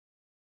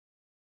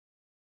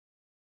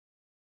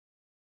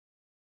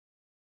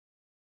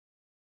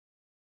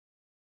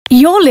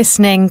You're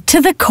listening to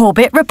the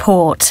Corbett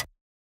Report.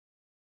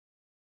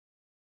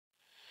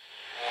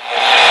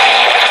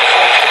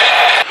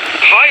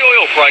 High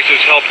oil prices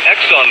helped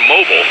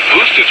ExxonMobil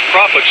boost its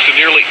profits to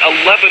nearly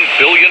 $11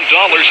 billion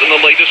in the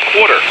latest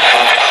quarter.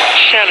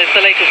 Shell is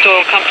the latest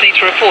oil company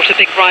to report a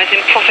big rise in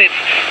profits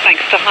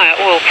thanks to higher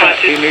oil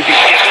prices. The ability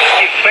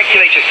of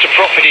speculators to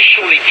profit is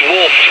surely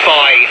dwarfed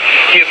by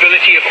the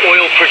ability of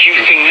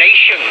oil-producing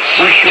nations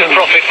to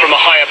profit from a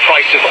higher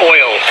price of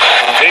oil.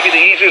 Maybe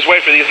the easiest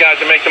way for these guys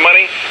to make the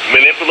money,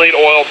 manipulate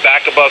oil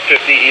back above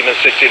 $50, even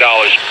 $60.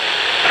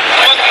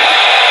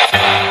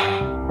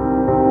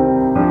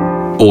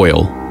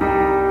 Oil.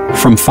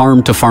 From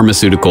farm to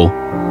pharmaceutical,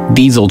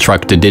 diesel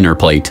truck to dinner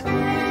plate,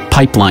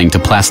 pipeline to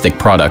plastic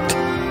product,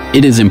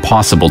 it is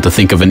impossible to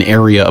think of an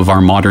area of our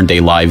modern-day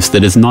lives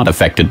that is not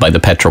affected by the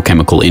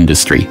petrochemical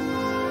industry.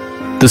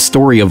 The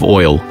story of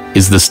oil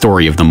is the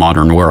story of the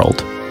modern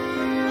world.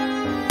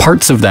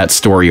 Parts of that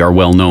story are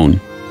well known.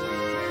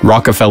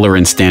 Rockefeller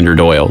and Standard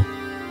Oil,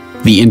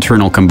 the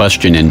internal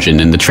combustion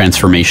engine and the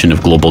transformation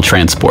of global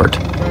transport,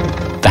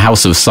 the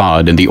House of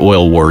Saud and the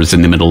oil wars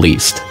in the Middle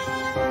East.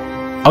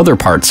 Other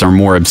parts are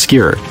more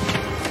obscure.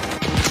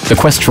 The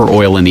quest for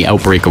oil in the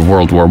outbreak of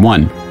World War I,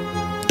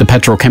 the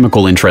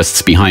petrochemical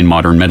interests behind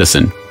modern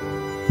medicine,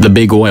 the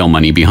big oil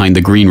money behind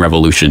the Green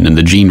Revolution and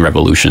the Gene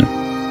Revolution.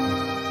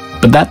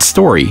 But that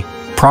story,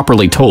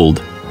 properly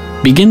told,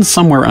 begins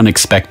somewhere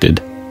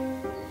unexpected.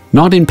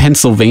 Not in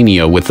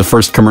Pennsylvania with the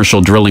first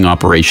commercial drilling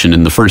operation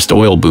and the first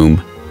oil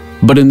boom,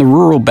 but in the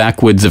rural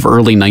backwoods of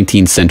early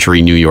 19th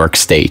century New York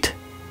State.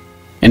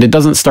 And it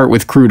doesn't start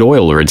with crude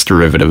oil or its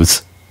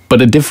derivatives,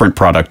 but a different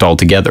product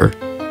altogether: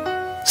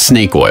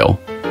 snake oil.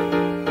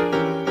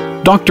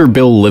 Dr.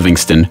 Bill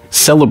Livingston,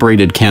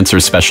 celebrated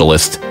cancer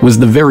specialist, was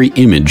the very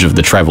image of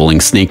the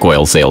traveling snake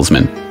oil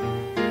salesman.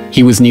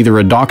 He was neither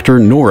a doctor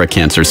nor a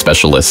cancer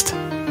specialist.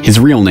 His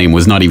real name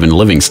was not even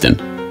Livingston.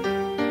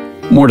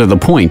 More to the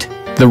point,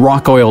 the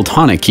rock oil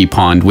tonic he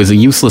pawned was a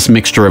useless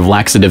mixture of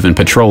laxative and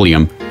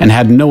petroleum and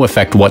had no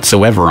effect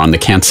whatsoever on the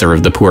cancer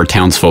of the poor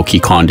townsfolk he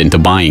conned into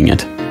buying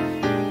it.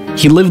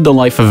 He lived the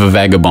life of a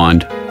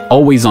vagabond,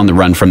 always on the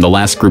run from the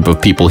last group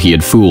of people he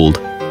had fooled,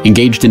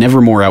 engaged in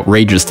ever more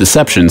outrageous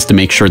deceptions to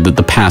make sure that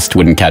the past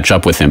wouldn't catch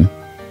up with him.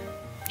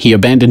 He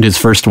abandoned his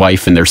first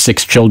wife and their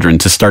 6 children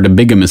to start a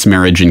bigamous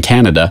marriage in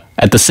Canada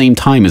at the same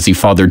time as he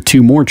fathered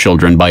 2 more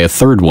children by a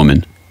 3rd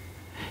woman.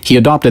 He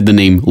adopted the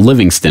name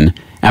Livingston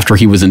after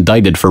he was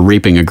indicted for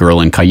raping a girl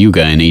in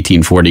Cayuga in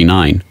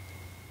 1849.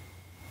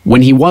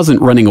 When he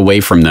wasn't running away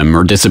from them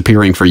or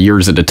disappearing for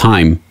years at a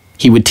time,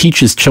 he would teach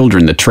his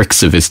children the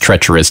tricks of his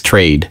treacherous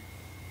trade.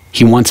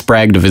 He once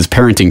bragged of his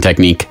parenting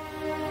technique: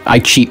 "I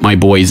cheat my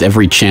boys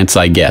every chance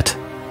I get.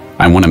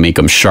 I want to make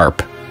them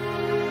sharp."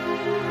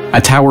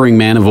 A towering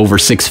man of over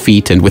 6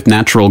 feet and with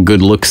natural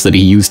good looks that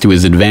he used to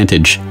his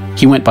advantage,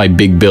 he went by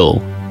Big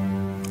Bill.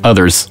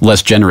 Others,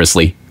 less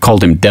generously,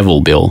 called him Devil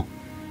Bill.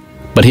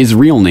 But his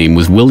real name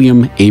was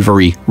William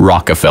Avery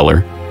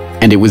Rockefeller,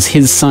 and it was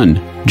his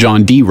son,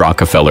 John D.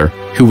 Rockefeller,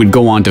 who would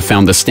go on to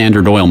found the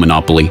Standard Oil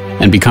monopoly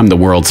and become the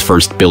world's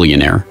first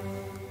billionaire.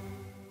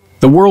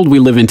 The world we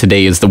live in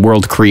today is the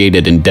world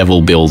created in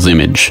Devil Bill's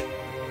image.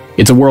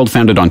 It's a world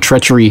founded on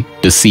treachery,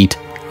 deceit,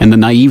 and the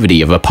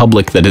naivety of a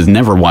public that has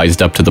never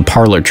wised up to the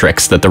parlor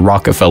tricks that the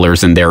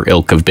Rockefellers and their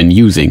ilk have been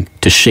using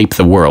to shape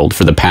the world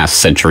for the past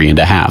century and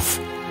a half.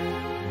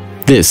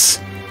 This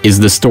is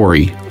the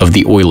story of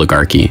the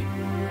oligarchy.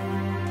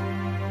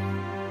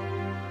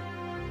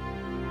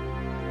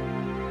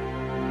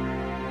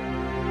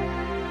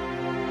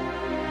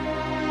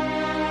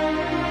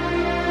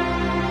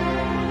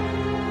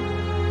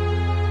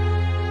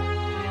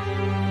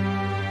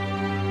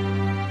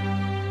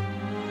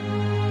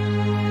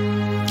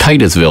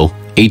 Titusville,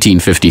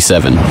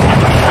 1857.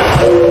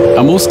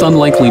 A most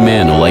unlikely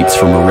man alights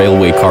from a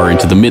railway car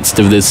into the midst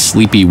of this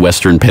sleepy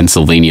western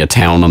Pennsylvania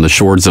town on the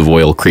shores of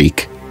Oil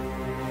Creek.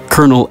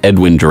 Colonel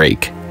Edwin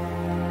Drake.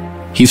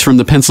 He's from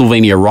the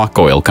Pennsylvania Rock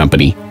Oil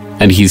Company,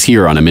 and he's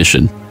here on a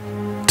mission: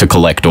 to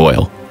collect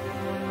oil.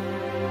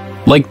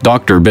 Like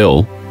Dr.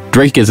 Bill,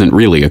 Drake isn't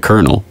really a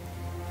colonel.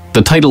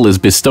 The title is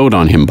bestowed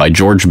on him by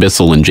George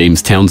Bissell and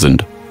James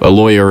Townsend, a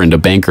lawyer and a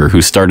banker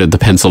who started the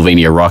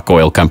Pennsylvania Rock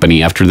Oil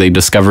Company after they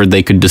discovered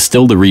they could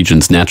distill the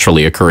region's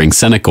naturally occurring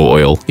Seneca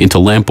oil into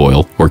lamp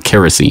oil or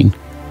kerosene.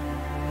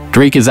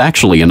 Drake is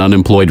actually an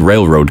unemployed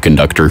railroad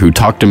conductor who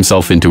talked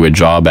himself into a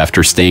job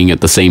after staying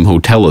at the same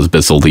hotel as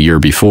Bissell the year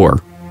before.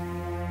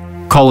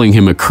 Calling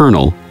him a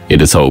colonel,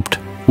 it is hoped,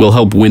 will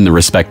help win the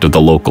respect of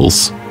the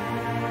locals.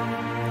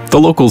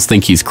 The locals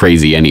think he's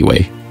crazy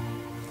anyway.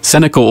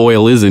 Seneca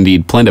oil is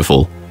indeed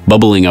plentiful,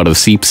 bubbling out of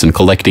seeps and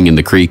collecting in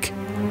the creek,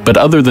 but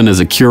other than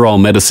as a cure-all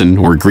medicine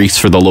or grease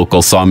for the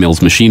local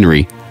sawmill's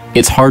machinery,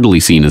 it's hardly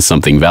seen as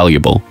something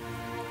valuable.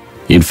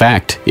 In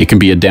fact, it can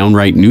be a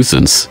downright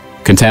nuisance,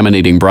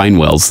 contaminating brine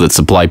wells that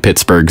supply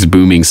Pittsburgh's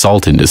booming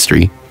salt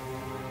industry.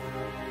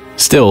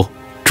 Still,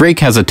 Drake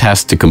has a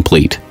task to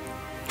complete: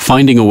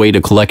 finding a way to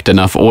collect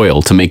enough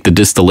oil to make the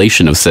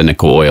distillation of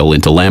Seneca oil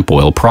into lamp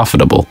oil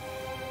profitable.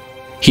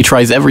 He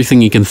tries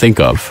everything he can think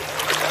of.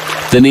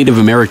 The Native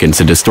Americans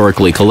had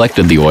historically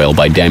collected the oil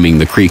by damming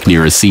the creek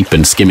near a seep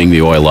and skimming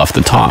the oil off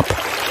the top.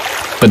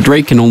 But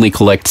Drake can only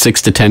collect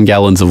 6 to 10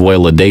 gallons of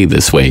oil a day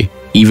this way,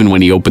 even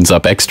when he opens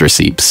up extra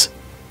seeps.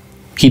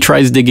 He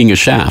tries digging a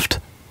shaft,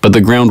 but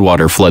the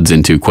groundwater floods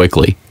in too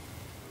quickly.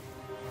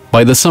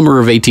 By the summer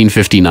of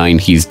 1859,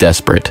 he's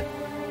desperate.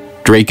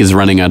 Drake is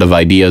running out of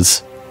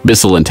ideas,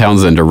 Bissell and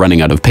Townsend are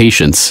running out of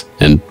patience,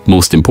 and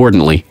most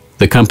importantly,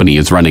 the company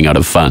is running out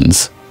of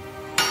funds.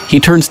 He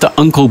turns to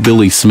Uncle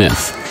Billy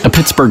Smith, a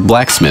Pittsburgh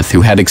blacksmith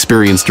who had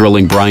experience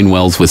drilling brine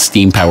wells with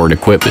steam-powered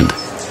equipment.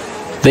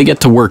 They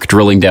get to work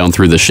drilling down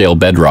through the shale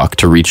bedrock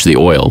to reach the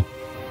oil.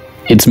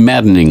 It's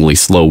maddeningly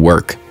slow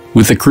work,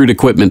 with the crude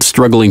equipment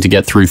struggling to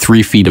get through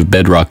 3 feet of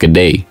bedrock a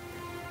day.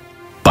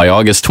 By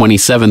August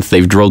 27th,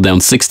 they've drilled down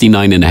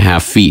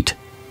 69.5 feet.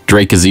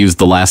 Drake has used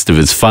the last of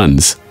his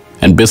funds,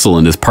 and Bissell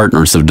and his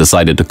partners have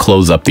decided to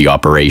close up the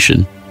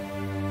operation.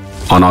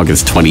 On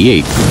August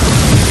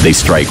 28th, they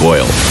strike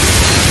oil.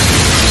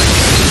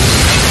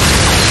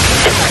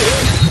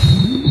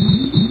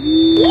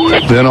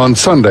 Then on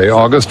Sunday,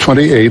 August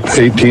 28,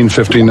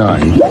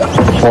 1859,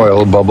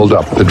 oil bubbled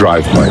up the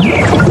drive pipe.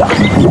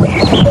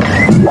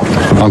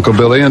 Uncle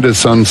Billy and his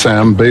son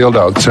Sam bailed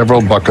out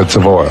several buckets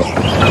of oil.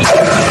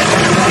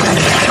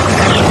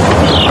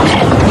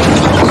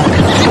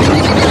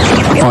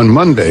 On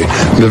Monday,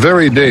 the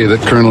very day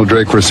that Colonel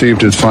Drake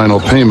received his final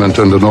payment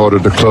and in order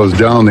to close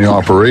down the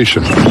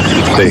operation,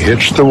 they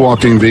hitched the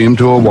walking beam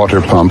to a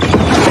water pump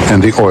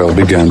and the oil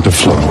began to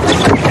flow.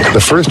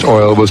 The first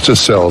oil was to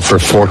sell for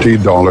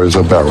 $40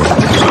 a barrel.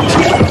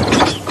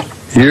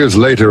 Years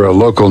later, a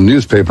local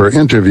newspaper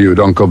interviewed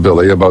Uncle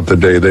Billy about the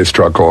day they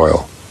struck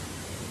oil.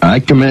 I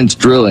commenced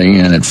drilling,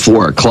 and at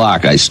 4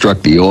 o'clock I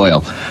struck the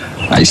oil.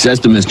 I says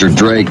to Mr.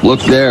 Drake,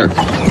 "Look there,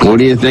 what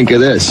do you think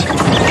of this?"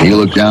 He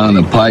looked down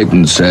the pipe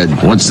and said,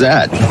 "What's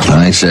that?"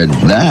 I said,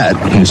 "That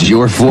is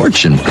your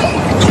fortune."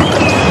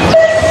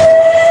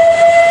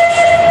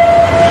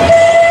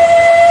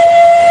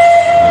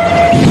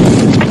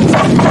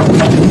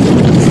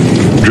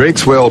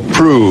 Drake's well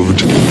proved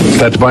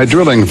that by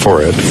drilling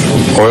for it,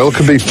 oil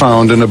could be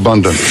found in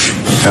abundance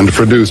and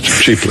produced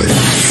cheaply.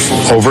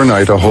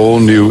 Overnight, a whole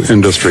new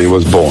industry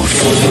was born.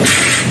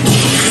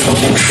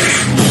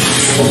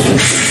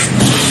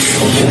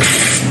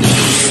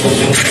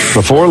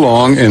 Before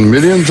long, in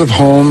millions of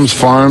homes,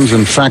 farms,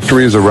 and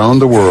factories around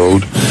the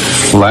world,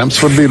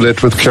 lamps would be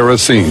lit with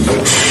kerosene,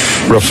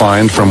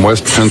 refined from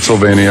West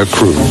Pennsylvania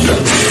crude.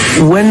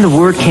 When the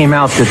word came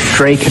out that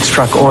Drake had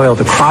struck oil,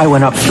 the cry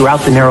went up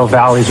throughout the narrow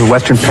valleys of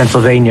western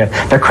Pennsylvania.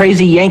 The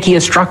crazy Yankee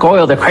has struck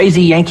oil. The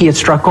crazy Yankee has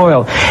struck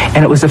oil.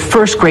 And it was the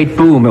first great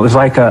boom. It was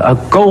like a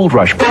gold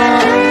rush.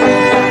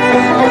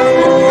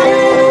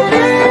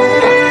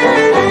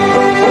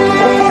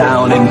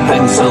 Down in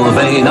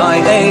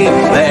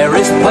Pennsylvania, there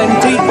is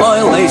plenty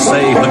oil, they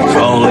say.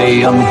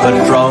 Petroleum,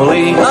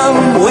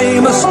 petroleum, we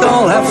must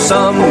all have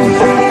some.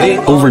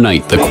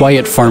 Overnight, the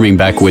quiet farming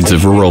backwoods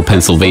of rural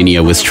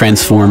Pennsylvania was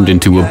transformed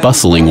into a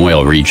bustling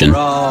oil region,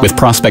 with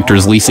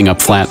prospectors leasing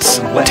up flats,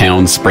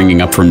 towns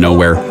springing up from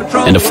nowhere,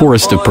 and a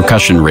forest of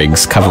percussion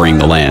rigs covering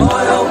the land.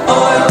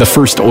 The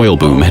first oil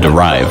boom had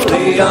arrived.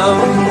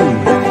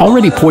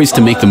 Already poised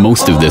to make the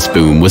most of this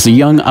boom was a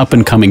young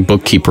up-and-coming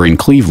bookkeeper in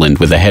Cleveland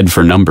with a head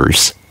for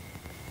numbers,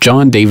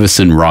 John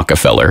Davison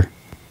Rockefeller.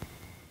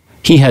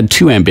 He had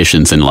two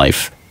ambitions in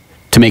life,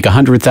 to make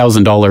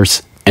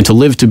 $100,000 and to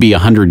live to be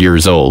 100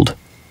 years old.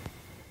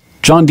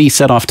 John D.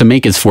 set off to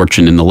make his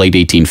fortune in the late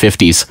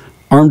 1850s,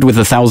 armed with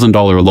a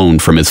 $1,000 loan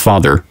from his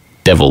father,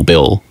 Devil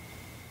Bill.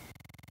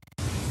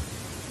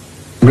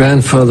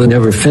 Grandfather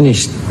never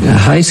finished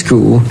high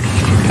school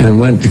and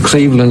went to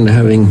Cleveland,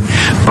 having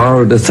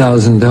borrowed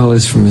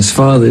 $1,000 from his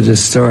father to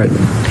start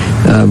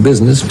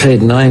business, paid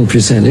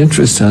 9%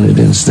 interest on it,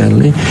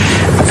 incidentally.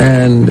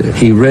 And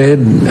he read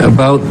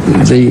about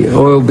the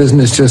oil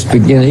business just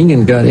beginning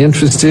and got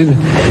interested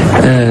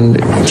and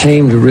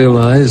came to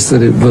realize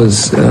that it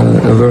was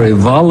a very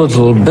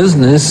volatile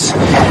business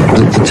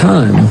at the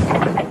time.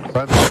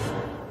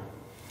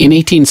 In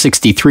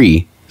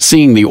 1863,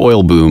 seeing the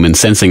oil boom and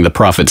sensing the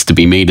profits to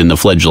be made in the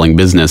fledgling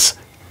business,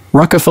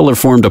 Rockefeller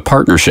formed a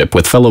partnership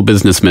with fellow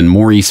businessmen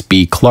Maurice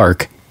B.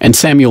 Clark and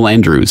Samuel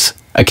Andrews,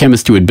 a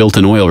chemist who had built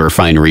an oil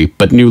refinery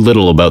but knew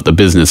little about the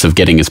business of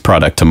getting his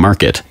product to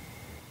market.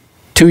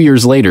 2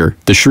 years later,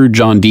 the shrewd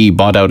John D.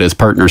 bought out his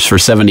partners for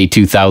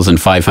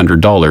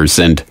 $72,500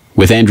 and,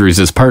 with Andrews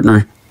as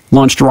partner,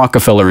 launched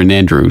Rockefeller and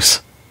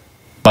Andrews.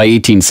 By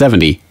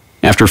 1870,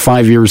 after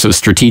 5 years of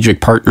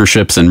strategic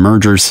partnerships and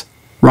mergers,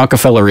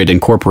 Rockefeller had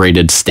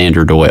incorporated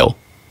Standard Oil.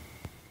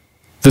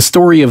 The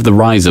story of the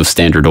rise of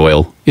Standard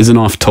Oil is an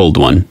oft-told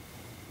one.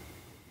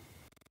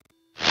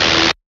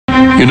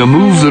 In a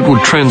move that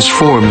would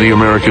transform the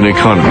American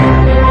economy,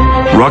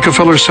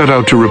 Rockefeller set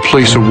out to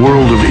replace a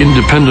world of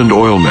independent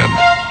oil men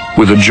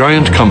with a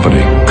giant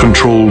company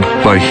controlled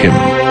by him.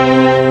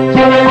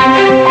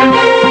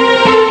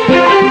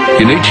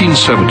 In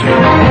 1870,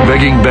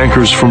 begging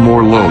bankers for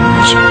more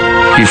loans,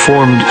 he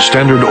formed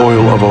Standard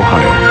Oil of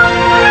Ohio.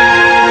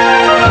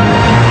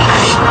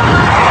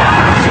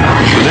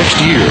 The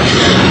next year,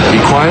 he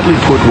quietly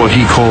put what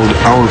he called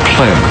Our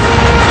Plan,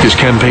 his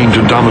campaign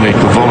to dominate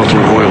the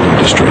volatile oil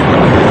industry,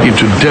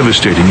 into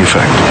devastating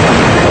effect.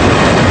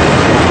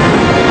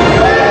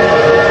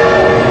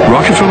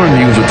 Rockefeller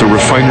knew that the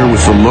refiner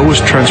with the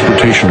lowest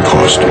transportation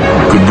cost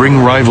could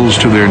bring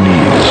rivals to their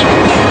knees.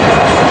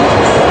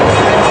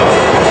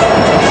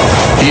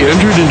 He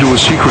entered into a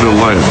secret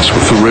alliance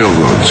with the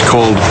railroads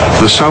called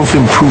the South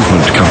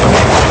Improvement Company.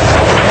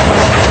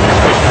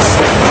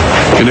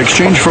 In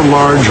exchange for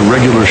large,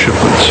 regular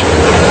shipments,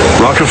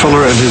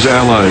 Rockefeller and his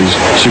allies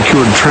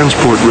secured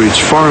transport rates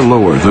far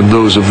lower than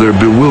those of their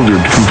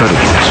bewildered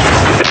competitors.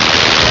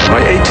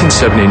 By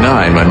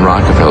 1879, when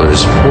Rockefeller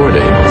is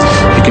 40,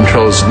 he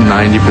controls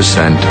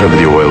 90% of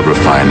the oil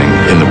refining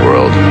in the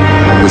world.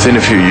 Within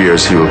a few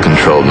years, he will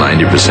control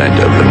 90%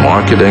 of the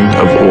marketing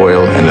of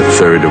oil and a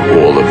third of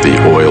all of the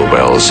oil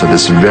wells. So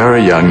this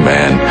very young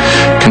man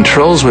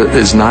controls what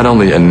is not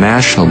only a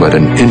national but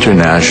an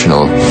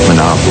international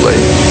monopoly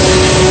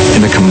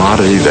in a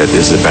commodity that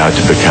is about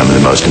to become the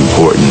most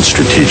important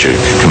strategic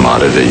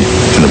commodity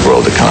in the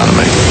world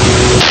economy.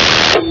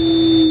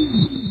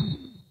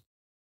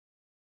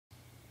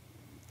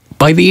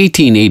 By the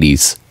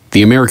 1880s,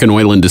 the American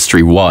oil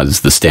industry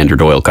was the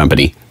Standard Oil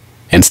Company,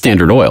 and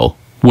Standard Oil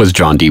was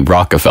John D.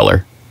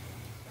 Rockefeller.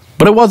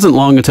 But it wasn't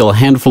long until a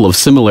handful of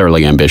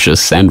similarly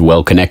ambitious and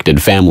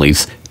well-connected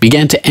families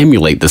began to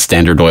emulate the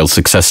Standard Oil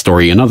success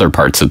story in other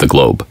parts of the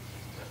globe.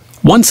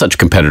 One such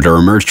competitor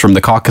emerged from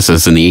the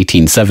Caucasus in the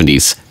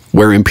 1870s,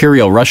 where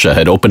Imperial Russia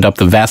had opened up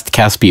the vast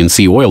Caspian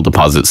Sea oil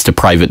deposits to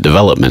private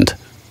development.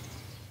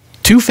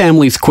 Two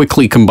families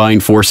quickly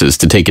combined forces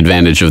to take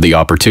advantage of the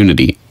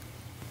opportunity.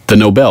 The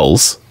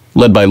Nobels,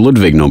 led by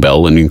Ludwig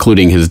Nobel and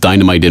including his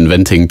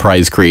dynamite-inventing,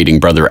 prize-creating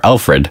brother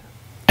Alfred,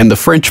 and the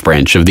French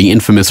branch of the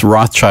infamous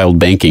Rothschild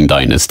banking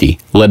dynasty,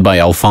 led by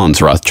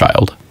Alphonse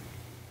Rothschild.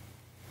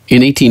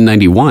 In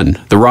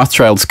 1891, the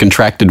Rothschilds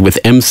contracted with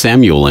M.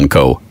 Samuel &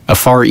 Co., a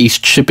Far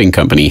East shipping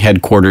company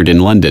headquartered in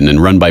London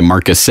and run by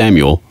Marcus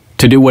Samuel,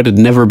 to do what had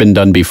never been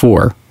done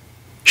before: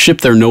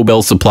 ship their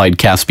Nobel-supplied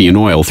Caspian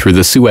oil through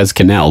the Suez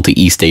Canal to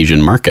East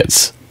Asian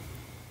markets.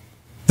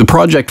 The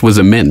project was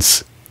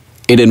immense.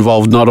 It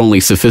involved not only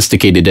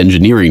sophisticated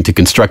engineering to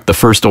construct the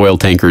first oil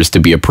tankers to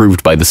be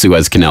approved by the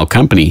Suez Canal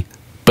Company,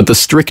 but the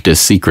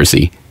strictest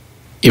secrecy.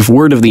 If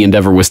word of the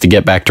endeavor was to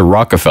get back to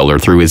Rockefeller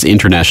through his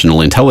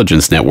international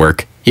intelligence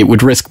network, it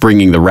would risk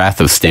bringing the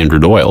wrath of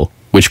Standard Oil,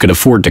 which could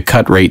afford to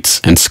cut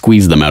rates and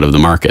squeeze them out of the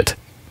market.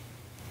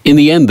 In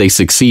the end, they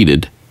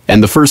succeeded,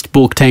 and the first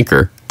bulk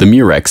tanker, the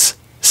Murex,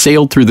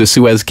 sailed through the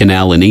Suez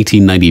Canal in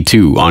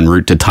 1892 en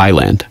route to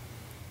Thailand.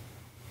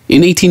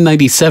 In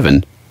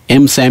 1897,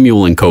 M.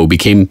 Samuel & Co.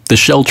 became the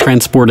Shell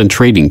Transport and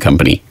Trading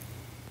Company.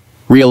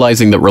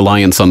 Realizing that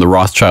reliance on the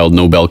Rothschild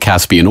Nobel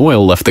Caspian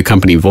oil left the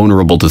company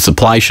vulnerable to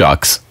supply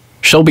shocks,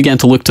 Shell began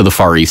to look to the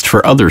Far East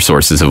for other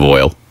sources of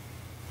oil.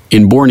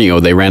 In Borneo,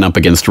 they ran up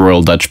against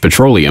Royal Dutch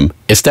Petroleum,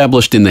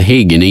 established in The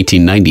Hague in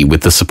 1890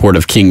 with the support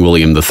of King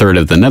William III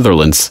of the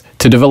Netherlands,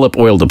 to develop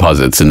oil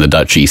deposits in the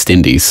Dutch East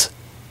Indies.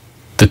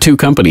 The two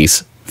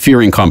companies,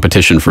 fearing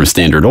competition from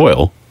Standard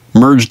Oil,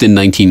 merged in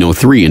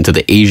 1903 into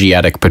the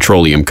Asiatic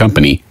Petroleum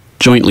Company,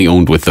 jointly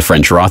owned with the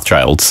French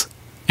Rothschilds,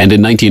 and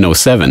in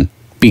 1907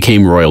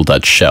 became Royal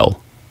Dutch Shell.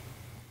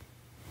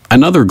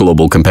 Another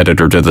global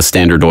competitor to the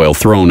Standard Oil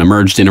throne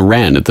emerged in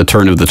Iran at the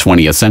turn of the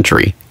 20th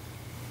century.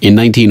 In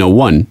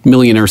 1901,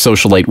 millionaire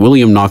socialite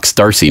William Knox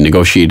D'Arcy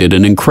negotiated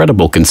an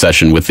incredible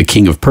concession with the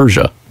King of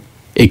Persia: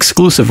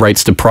 exclusive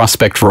rights to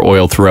prospect for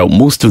oil throughout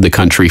most of the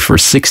country for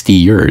 60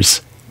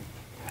 years.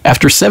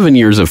 After 7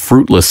 years of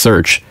fruitless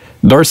search,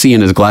 D'Arcy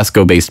and his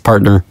Glasgow-based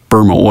partner,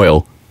 Burma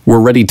Oil, were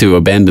ready to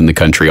abandon the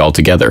country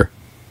altogether.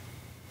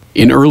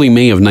 In early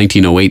May of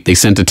 1908, they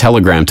sent a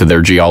telegram to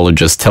their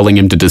geologist telling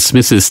him to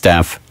dismiss his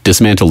staff,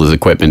 dismantle his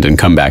equipment, and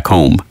come back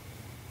home.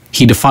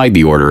 He defied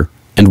the order,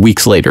 and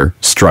weeks later,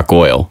 struck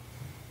oil.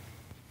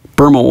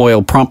 Burma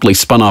Oil promptly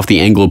spun off the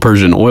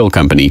Anglo-Persian Oil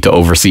Company to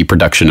oversee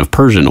production of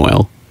Persian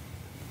oil.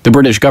 The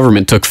British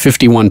government took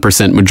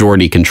 51%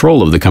 majority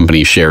control of the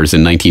company's shares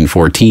in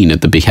 1914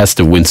 at the behest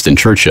of Winston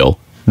Churchill,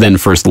 then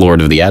First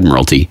Lord of the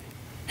Admiralty,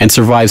 and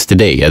survives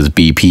today as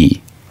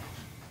BP.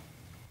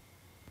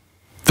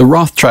 The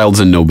Rothschilds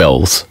and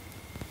Nobels,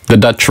 the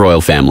Dutch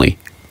royal family,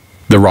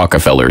 the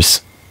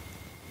Rockefellers.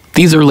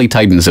 These early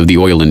titans of the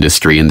oil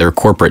industry and their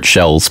corporate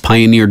shells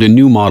pioneered a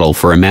new model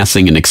for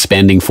amassing and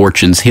expanding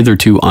fortunes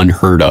hitherto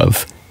unheard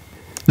of.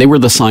 They were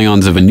the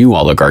scions of a new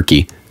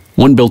oligarchy,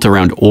 one built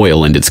around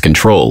oil and its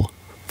control,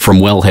 from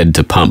wellhead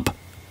to pump.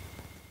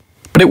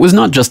 But it was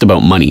not just about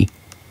money.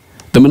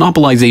 The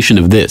monopolization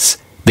of this,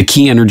 the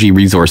key energy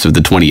resource of the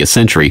 20th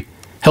century,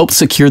 helped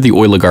secure the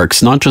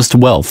oligarchs not just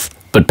wealth,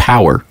 but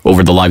power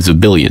over the lives of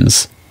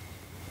billions.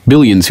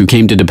 Billions who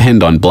came to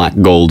depend on black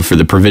gold for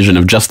the provision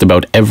of just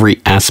about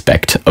every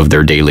aspect of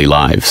their daily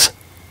lives.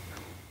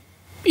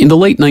 In the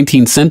late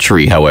 19th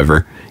century,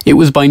 however, it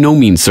was by no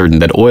means certain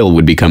that oil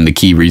would become the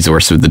key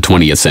resource of the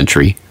 20th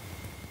century.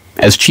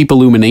 As cheap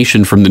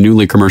illumination from the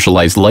newly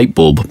commercialized light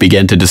bulb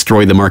began to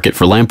destroy the market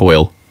for lamp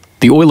oil,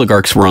 the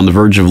oligarchs were on the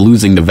verge of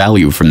losing the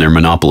value from their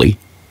monopoly.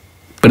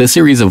 But a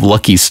series of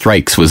lucky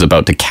strikes was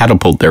about to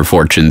catapult their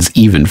fortunes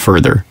even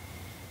further.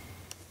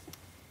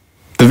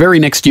 The very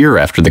next year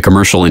after the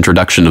commercial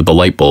introduction of the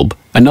light bulb,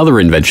 another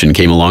invention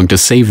came along to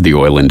save the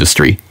oil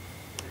industry.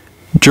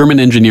 German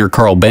engineer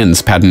Carl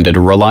Benz patented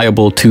a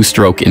reliable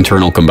two-stroke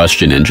internal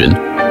combustion engine.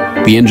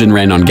 The engine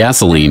ran on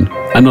gasoline,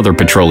 another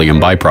petroleum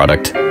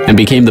byproduct, and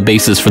became the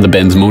basis for the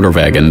Benz motor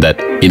wagon that,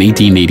 in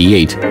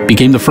 1888,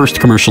 became the first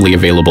commercially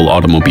available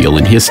automobile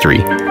in history.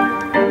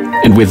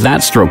 And with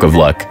that stroke of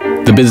luck,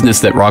 the business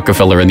that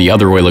Rockefeller and the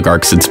other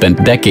oligarchs had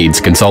spent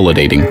decades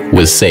consolidating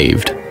was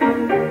saved.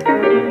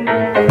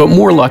 But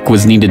more luck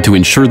was needed to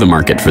ensure the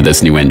market for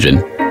this new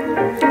engine.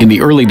 In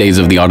the early days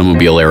of the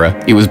automobile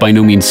era, it was by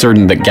no means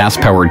certain that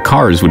gas-powered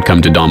cars would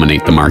come to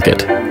dominate the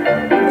market.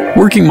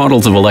 Working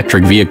models of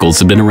electric vehicles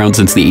had been around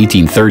since the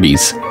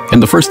 1830s,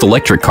 and the first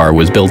electric car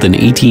was built in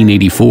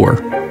 1884.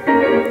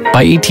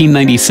 By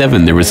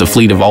 1897, there was a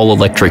fleet of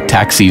all-electric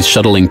taxis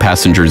shuttling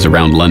passengers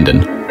around London.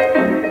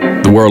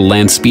 The world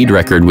land speed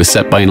record was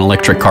set by an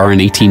electric car in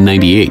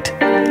 1898.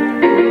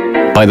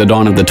 By the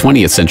dawn of the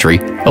 20th century,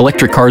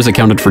 electric cars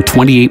accounted for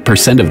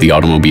 28% of the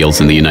automobiles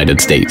in the United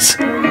States.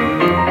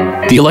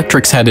 The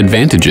electrics had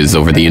advantages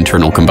over the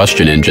internal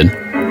combustion engine.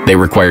 They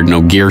required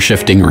no gear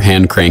shifting or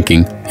hand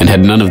cranking, and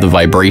had none of the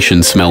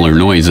vibration, smell, or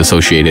noise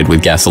associated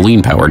with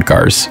gasoline-powered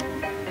cars.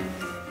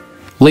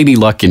 Lady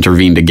Luck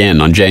intervened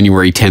again on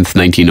January 10,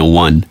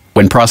 1901,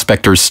 when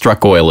prospectors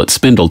struck oil at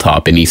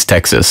Spindletop in East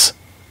Texas.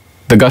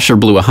 The gusher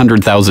blew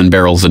 100,000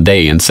 barrels a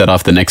day and set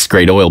off the next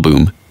great oil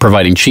boom,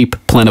 providing cheap,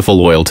 plentiful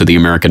oil to the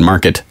American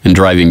market and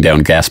driving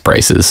down gas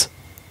prices.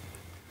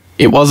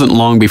 It wasn't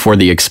long before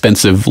the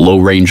expensive,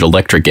 low-range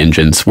electric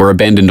engines were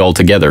abandoned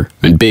altogether,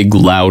 and big,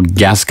 loud,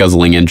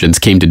 gas-guzzling engines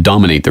came to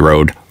dominate the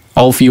road,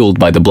 all fueled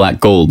by the black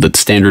gold that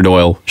Standard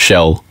Oil,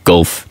 Shell,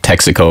 Gulf,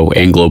 Texaco,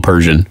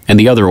 Anglo-Persian, and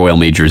the other oil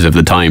majors of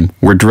the time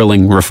were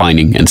drilling,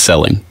 refining, and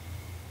selling.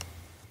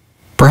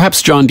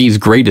 Perhaps John D's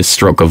greatest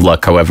stroke of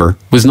luck, however,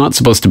 was not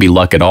supposed to be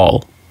luck at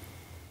all.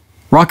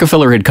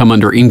 Rockefeller had come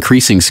under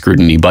increasing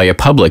scrutiny by a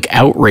public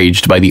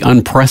outraged by the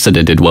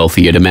unprecedented wealth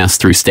he had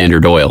amassed through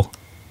Standard Oil.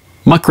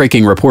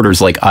 Muckraking reporters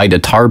like Ida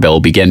Tarbell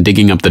began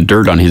digging up the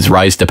dirt on his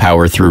rise to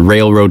power through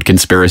railroad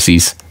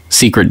conspiracies,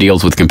 secret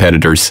deals with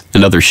competitors,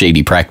 and other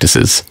shady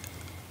practices.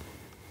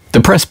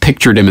 The press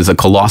pictured him as a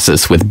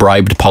colossus with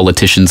bribed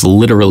politicians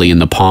literally in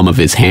the palm of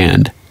his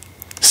hand.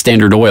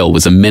 Standard Oil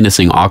was a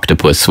menacing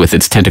octopus with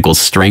its tentacles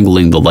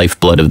strangling the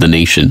lifeblood of the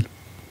nation.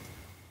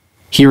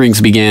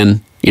 Hearings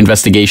began,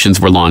 investigations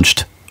were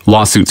launched,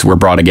 lawsuits were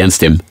brought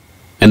against him,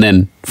 and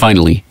then,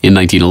 finally, in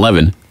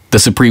 1911, the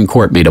Supreme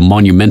Court made a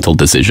monumental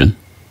decision.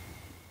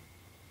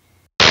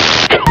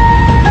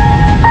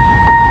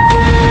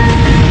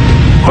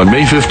 On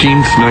May 15,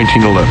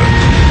 1911,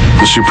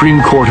 the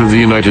Supreme Court of the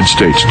United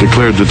States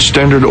declared that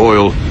Standard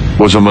Oil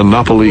was a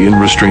monopoly in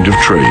restraint of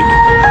trade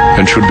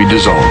and should be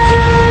dissolved.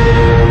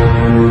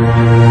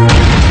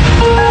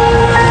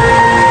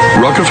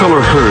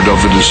 Rockefeller heard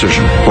of the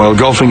decision while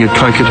golfing at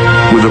Kykuit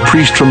with a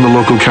priest from the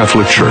local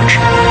Catholic Church,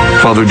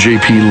 Father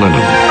J.P.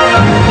 Lennon.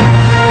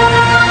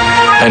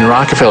 And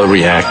Rockefeller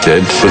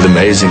reacted with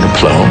amazing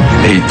aplomb.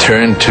 He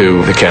turned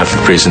to the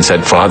Catholic priest and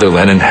said, "Father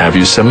Lennon, have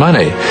you some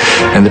money?"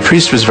 And the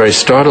priest was very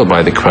startled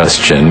by the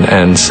question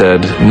and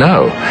said,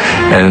 "No."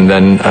 And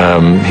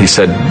then he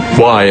said,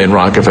 "Why?" And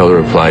Rockefeller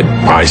replied,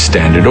 "Buy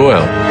Standard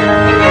Oil."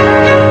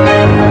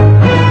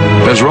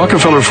 As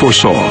Rockefeller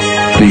foresaw,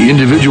 the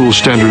individual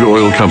Standard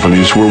Oil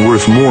companies were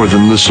worth more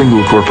than the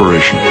single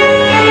corporation.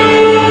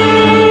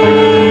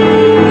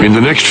 In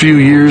the next few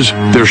years,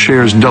 their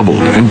shares doubled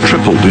and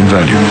tripled in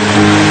value.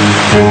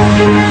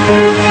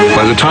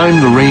 By the time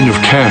the reign of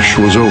cash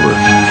was over,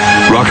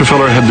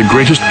 Rockefeller had the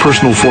greatest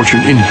personal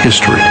fortune in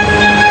history,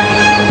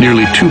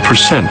 nearly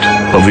 2%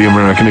 of the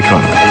American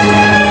economy.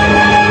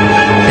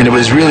 And it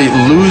was really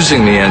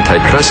losing the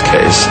antitrust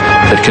case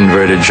that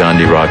converted John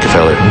D.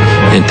 Rockefeller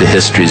into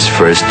history's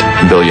first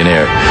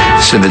billionaire.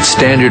 So that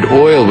Standard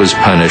Oil was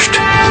punished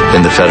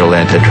in the federal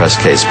antitrust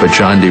case, but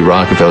John D.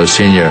 Rockefeller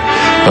Sr.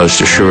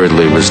 most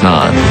assuredly was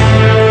not.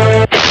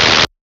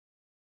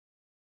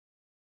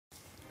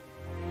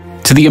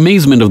 To the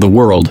amazement of the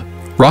world,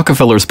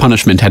 Rockefeller's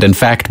punishment had in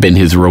fact been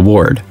his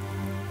reward.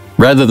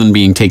 Rather than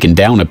being taken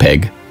down a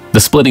peg, the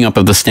splitting up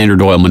of the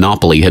Standard Oil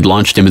monopoly had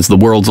launched him as the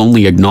world's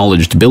only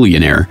acknowledged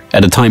billionaire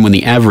at a time when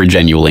the average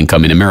annual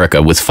income in America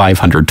was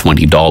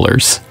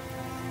 $520.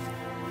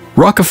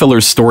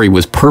 Rockefeller's story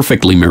was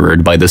perfectly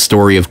mirrored by the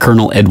story of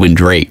Colonel Edwin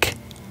Drake.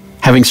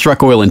 Having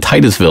struck oil in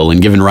Titusville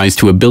and given rise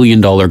to a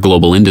billion-dollar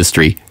global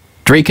industry,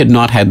 Drake had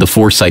not had the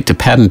foresight to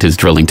patent his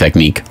drilling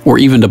technique or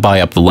even to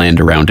buy up the land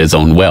around his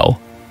own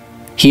well.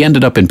 He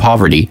ended up in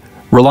poverty,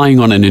 relying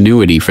on an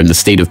annuity from the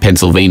state of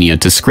Pennsylvania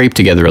to scrape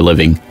together a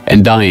living,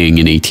 and dying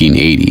in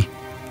 1880.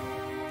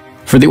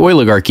 For the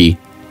oligarchy,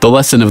 the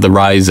lesson of the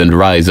rise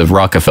of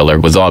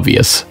Rockefeller was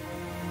obvious.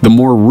 The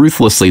more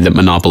ruthlessly that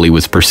monopoly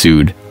was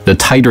pursued, the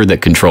tighter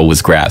that control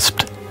was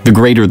grasped, the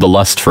greater the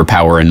lust for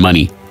power and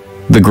money,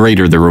 the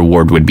greater the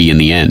reward would be in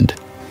the end.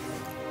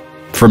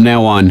 From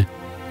now on,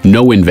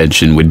 no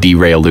invention would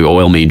derail the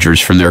oil majors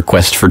from their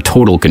quest for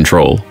total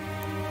control.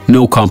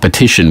 No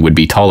competition would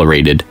be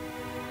tolerated.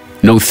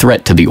 No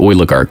threat to the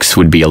oligarchs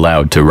would be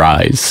allowed to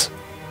rise.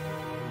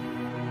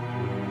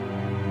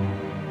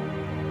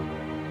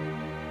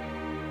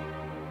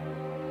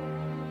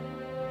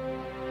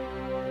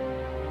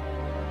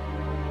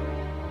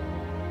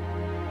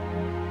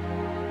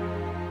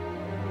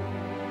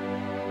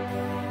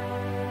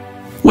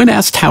 When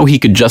asked how he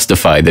could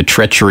justify the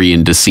treachery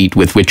and deceit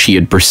with which he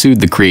had pursued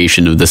the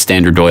creation of the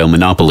Standard Oil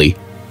monopoly,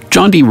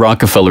 John D.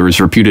 Rockefeller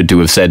is reputed to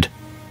have said,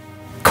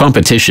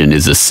 "Competition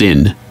is a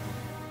sin."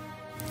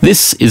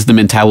 This is the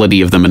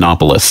mentality of the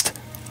monopolist,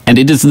 and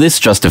it is this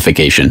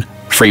justification,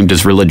 framed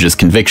as religious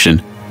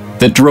conviction,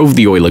 that drove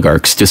the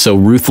oligarchs to so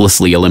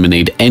ruthlessly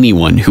eliminate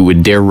anyone who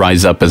would dare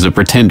rise up as a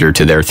pretender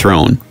to their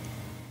throne.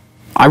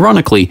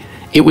 Ironically,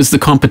 it was the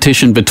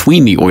competition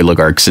between the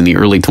oligarchs in the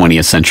early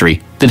 20th century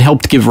that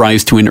helped give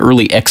rise to an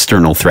early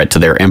external threat to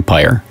their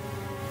empire: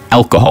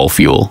 alcohol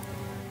fuel.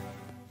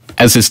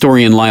 As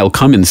historian Lyle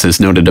Cummins has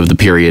noted of the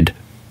period,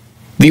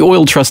 the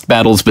oil trust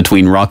battles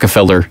between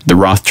Rockefeller, the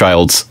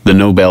Rothschilds, the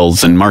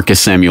Nobels, and Marcus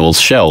Samuel's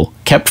Shell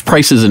kept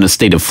prices in a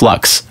state of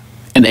flux,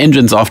 and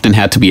engines often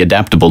had to be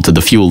adaptable to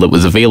the fuel that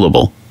was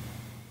available.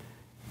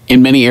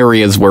 In many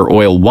areas where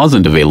oil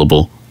wasn't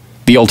available,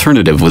 the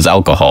alternative was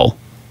alcohol.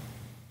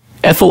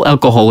 Ethyl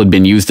alcohol had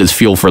been used as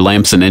fuel for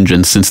lamps and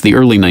engines since the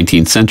early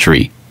 19th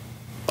century.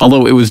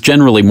 Although it was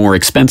generally more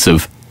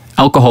expensive,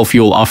 alcohol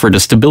fuel offered a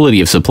stability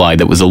of supply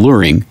that was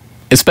alluring,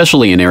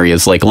 especially in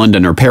areas like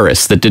London or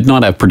Paris that did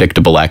not have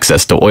predictable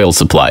access to oil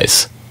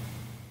supplies.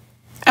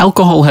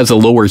 Alcohol has a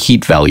lower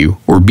heat value,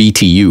 or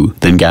BTU,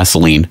 than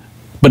gasoline,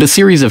 but a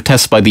series of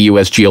tests by the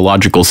U.S.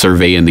 Geological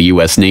Survey and the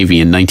U.S. Navy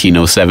in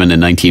 1907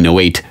 and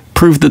 1908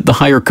 proved that the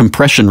higher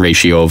compression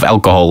ratio of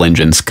alcohol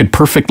engines could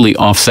perfectly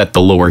offset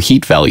the lower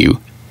heat value,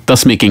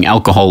 thus making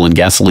alcohol and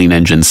gasoline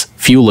engines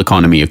fuel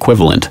economy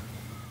equivalent.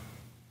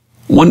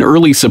 One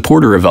early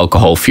supporter of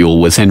alcohol fuel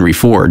was Henry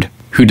Ford,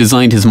 who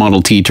designed his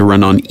Model T to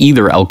run on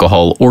either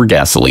alcohol or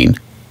gasoline.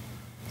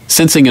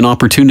 Sensing an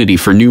opportunity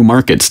for new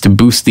markets to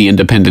boost the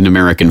independent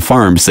American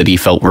farms that he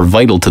felt were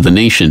vital to the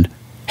nation,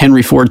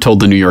 Henry Ford told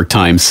the New York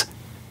Times,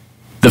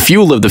 "The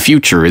fuel of the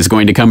future is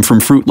going to come from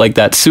fruit like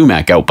that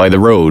sumac out by the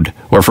road,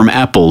 or from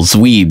apples,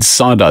 weeds,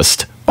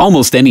 sawdust,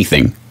 almost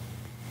anything.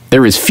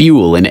 There is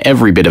fuel in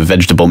every bit of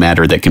vegetable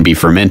matter that can be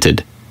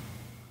fermented."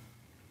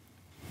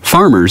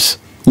 Farmers,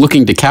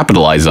 looking to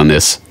capitalize on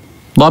this,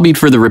 lobbied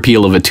for the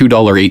repeal of a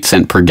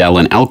 $2.08 per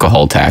gallon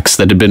alcohol tax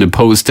that had been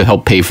imposed to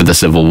help pay for the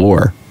Civil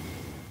War.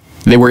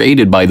 They were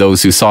aided by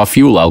those who saw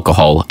fuel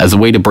alcohol as a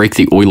way to break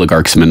the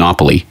oligarchs'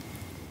 monopoly.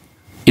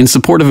 In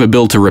support of a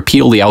bill to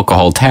repeal the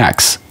alcohol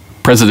tax,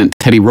 President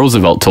Teddy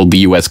Roosevelt told the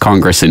U.S.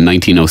 Congress in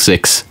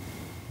 1906,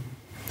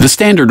 "The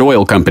Standard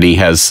Oil Company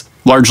has,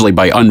 largely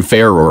by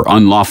unfair or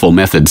unlawful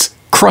methods,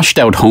 crushed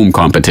out home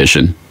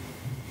competition.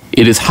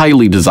 It is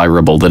highly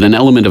desirable that an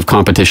element of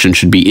competition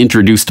should be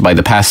introduced by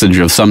the passage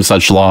of some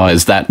such law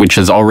as that which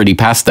has already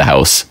passed the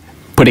House,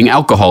 putting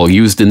alcohol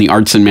used in the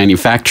arts and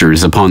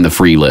manufactures upon the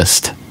free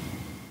list."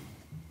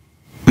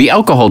 The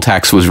alcohol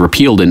tax was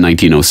repealed in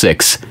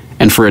 1906,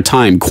 and for a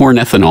time corn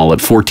ethanol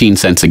at 14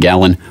 cents a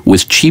gallon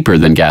was cheaper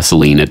than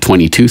gasoline at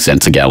 22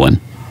 cents a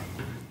gallon.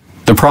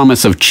 The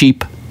promise of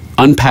cheap,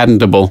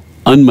 unpatentable,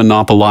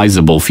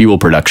 unmonopolizable fuel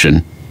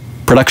production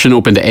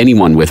open to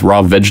anyone with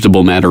raw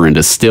vegetable matter and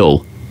a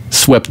still,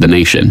 swept the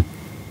nation.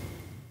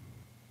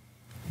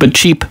 But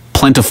cheap,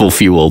 plentiful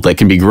fuel that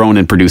can be grown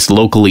and produced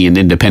locally and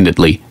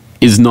independently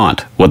is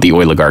not what the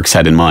oligarchs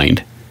had in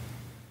mind.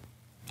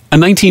 A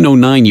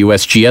 1909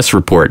 USGS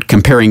report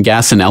comparing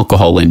gas and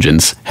alcohol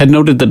engines had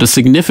noted that a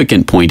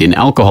significant point in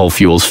alcohol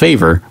fuel's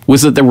favor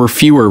was that there were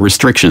fewer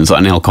restrictions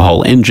on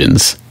alcohol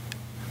engines.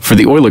 For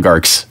the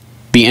oligarchs,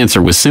 the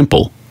answer was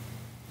simple: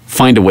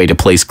 find a way to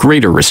place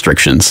greater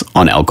restrictions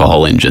on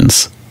alcohol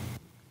engines.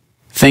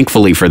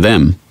 Thankfully for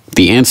them,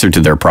 the answer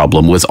to their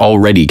problem was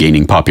already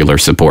gaining popular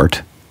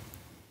support.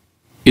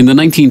 In the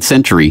 19th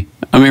century,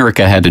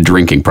 America had a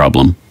drinking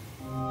problem.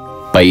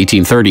 By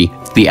 1830,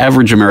 the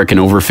average American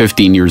over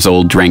 15 years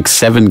old drank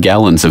 7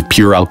 gallons of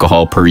pure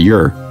alcohol per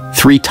year,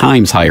 3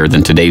 times higher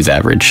than today's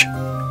average.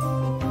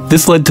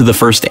 This led to the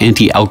first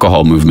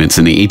anti-alcohol movements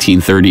in the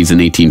 1830s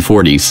and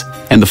 1840s,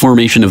 and the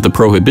formation of the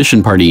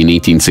Prohibition Party in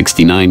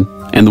 1869,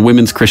 and the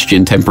Women's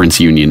Christian Temperance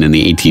Union in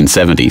the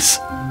 1870s.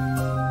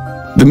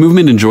 The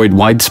movement enjoyed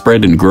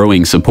widespread and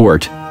growing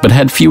support, but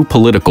had few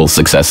political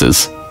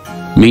successes.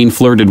 Maine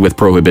flirted with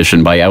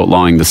prohibition by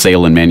outlawing the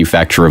sale and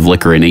manufacture of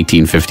liquor in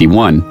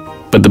 1851,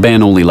 but the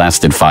ban only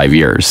lasted 5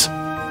 years.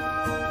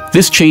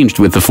 This changed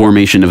with the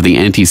formation of the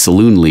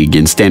Anti-Saloon League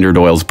in Standard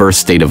Oil's birth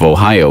state of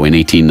Ohio in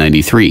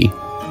 1893.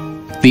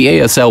 The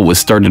ASL was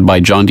started by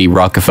John D.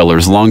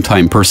 Rockefeller's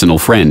longtime personal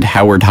friend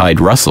Howard Hyde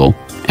Russell,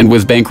 and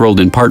was bankrolled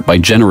in part by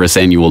generous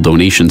annual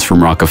donations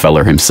from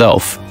Rockefeller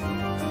himself.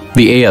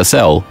 The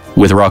ASL,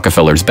 with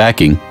Rockefeller's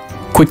backing,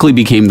 quickly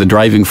became the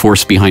driving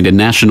force behind a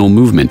national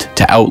movement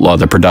to outlaw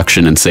the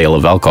production and sale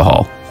of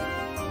alcohol.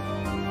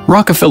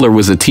 Rockefeller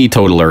was a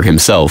teetotaler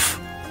himself,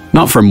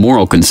 not from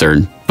moral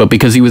concern, but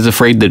because he was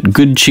afraid that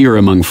good cheer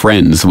among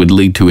friends would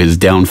lead to his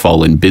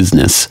downfall in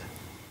business.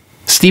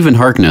 Stephen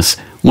Harkness,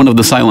 one of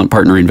the silent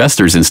partner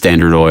investors in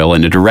Standard Oil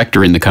and a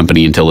director in the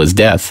company until his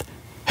death,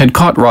 had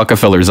caught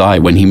Rockefeller's eye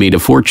when he made a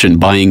fortune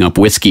buying up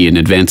whiskey in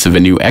advance of a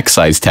new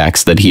excise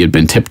tax that he had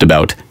been tipped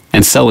about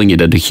and selling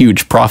it at a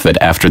huge profit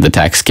after the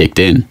tax kicked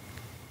in.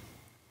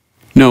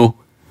 No,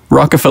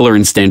 Rockefeller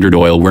and Standard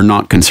Oil were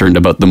not concerned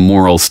about the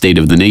moral state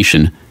of the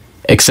nation,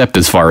 except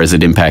as far as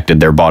it impacted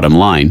their bottom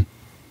line.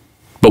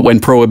 But when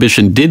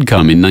Prohibition did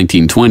come in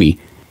 1920,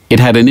 it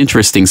had an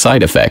interesting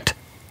side effect.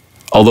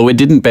 Although it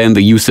didn't ban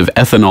the use of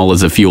ethanol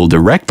as a fuel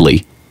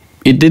directly,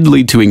 it did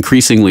lead to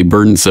increasingly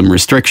burdensome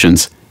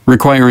restrictions,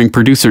 requiring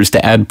producers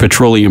to add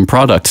petroleum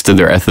products to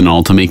their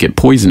ethanol to make it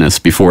poisonous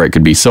before it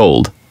could be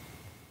sold.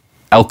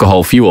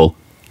 Alcohol fuel,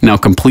 now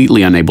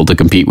completely unable to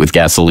compete with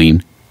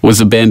gasoline, was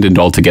abandoned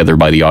altogether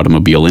by the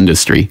automobile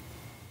industry.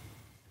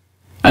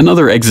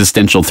 Another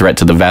existential threat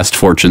to the vast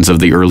fortunes of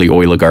the early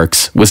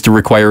oligarchs was to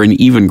require an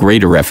even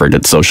greater effort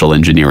at social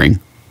engineering: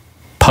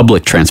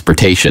 public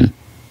transportation.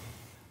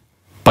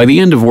 By the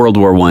end of World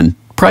War I,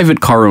 private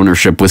car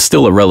ownership was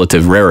still a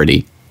relative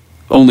rarity.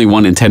 Only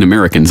 1 in 10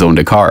 Americans owned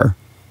a car.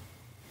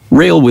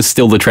 Rail was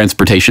still the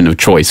transportation of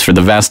choice for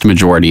the vast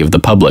majority of the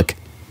public,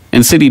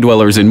 and city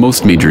dwellers in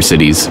most major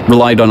cities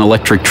relied on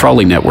electric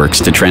trolley networks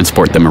to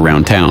transport them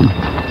around town.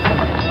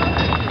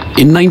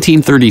 In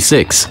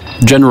 1936,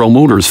 General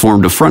Motors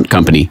formed a front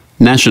company,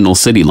 National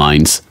City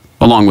Lines,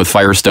 along with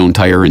Firestone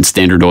Tire and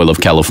Standard Oil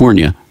of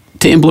California,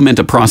 to implement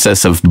a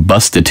process of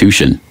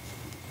bustitution,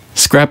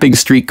 scrapping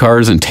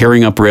streetcars and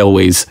tearing up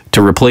railways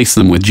to replace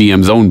them with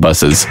GM's own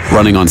buses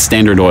running on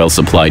Standard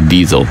Oil-supplied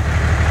diesel.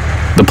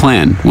 The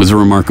plan was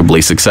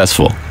remarkably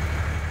successful.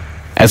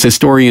 As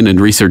historian and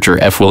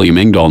researcher F. William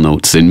Engdahl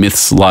notes in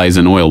Myths, Lies,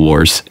 and Oil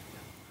Wars,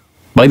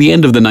 by the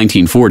end of the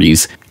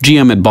 1940s,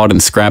 GM had bought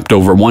and scrapped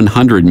over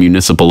 100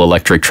 municipal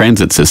electric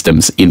transit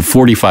systems in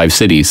 45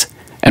 cities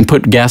and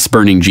put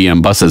gas-burning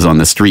GM buses on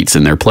the streets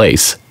in their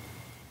place.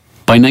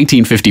 By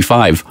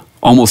 1955,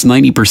 almost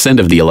 90%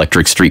 of the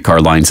electric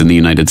streetcar lines in the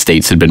United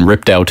States had been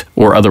ripped out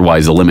or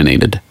otherwise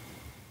eliminated.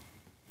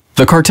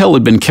 The cartel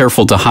had been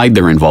careful to hide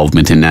their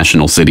involvement in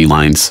National City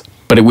Lines,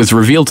 but it was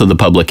revealed to the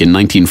public in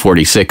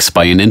 1946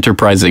 by an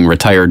enterprising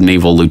retired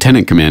naval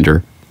lieutenant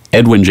commander,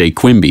 Edwin J.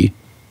 Quimby.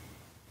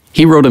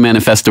 He wrote a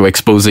manifesto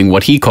exposing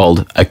what he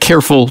called a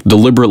careful,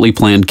 deliberately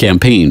planned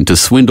campaign to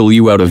swindle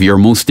you out of your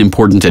most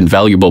important and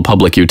valuable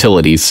public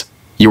utilities,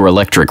 your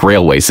electric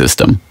railway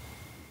system.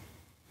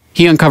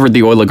 He uncovered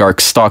the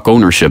oligarchs' stock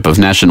ownership of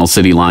National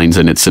City Lines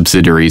and its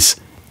subsidiaries,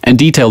 and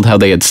detailed how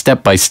they had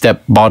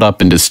step-by-step bought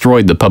up and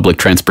destroyed the public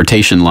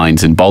transportation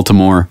lines in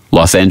Baltimore,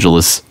 Los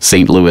Angeles,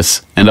 St.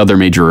 Louis, and other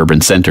major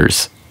urban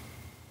centers.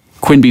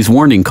 Quimby's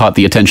warning caught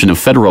the attention of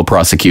federal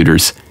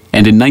prosecutors,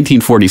 and in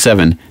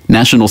 1947,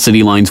 National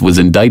City Lines was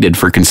indicted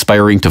for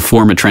conspiring to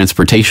form a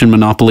transportation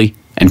monopoly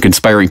and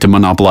conspiring to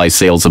monopolize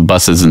sales of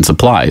buses and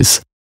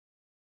supplies.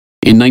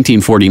 In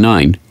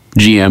 1949,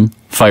 GM,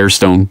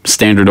 Firestone,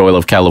 Standard Oil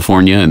of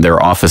California, and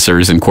their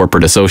officers and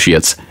corporate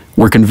associates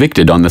were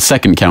convicted on the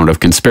second count of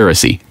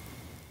conspiracy.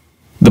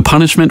 The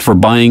punishment for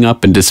buying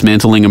up and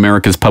dismantling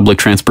America's public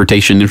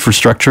transportation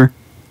infrastructure?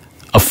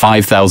 A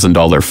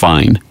 $5,000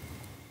 fine.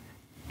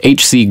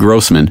 H.C.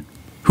 Grossman,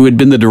 who had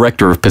been the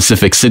director of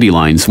Pacific City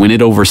Lines when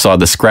it oversaw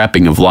the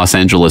scrapping of Los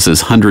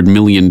Angeles' $100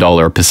 million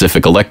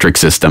Pacific Electric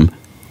system,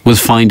 was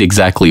fined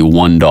exactly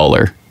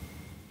 $1.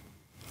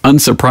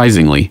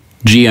 Unsurprisingly,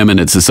 GM and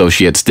its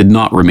associates did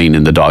not remain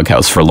in the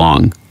doghouse for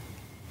long.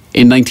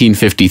 In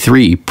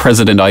 1953,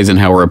 President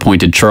Eisenhower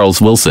appointed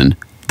Charles Wilson,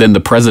 then the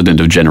president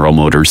of General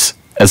Motors,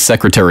 as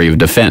Secretary of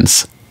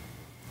Defense.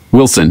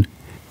 Wilson,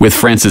 with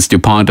Francis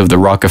DuPont of the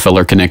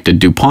Rockefeller-connected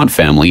DuPont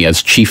family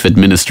as chief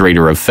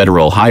administrator of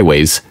federal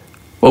highways,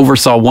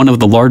 oversaw one of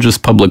the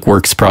largest public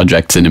works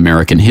projects in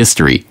American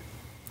history,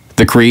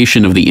 the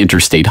creation of the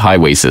interstate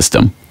highway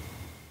system.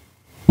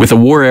 With a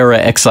war-era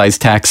excise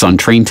tax on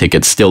train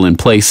tickets still in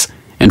place,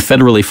 and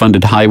federally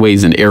funded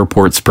highways and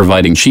airports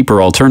providing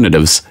cheaper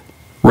alternatives,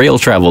 rail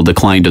travel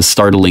declined a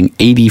startling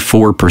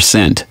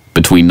 84%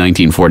 between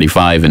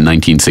 1945 and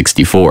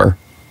 1964.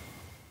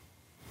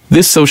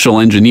 This social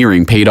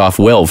engineering paid off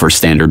well for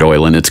Standard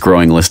Oil and its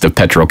growing list of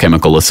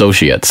petrochemical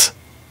associates.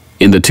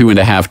 In the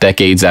 2.5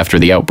 decades after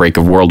the outbreak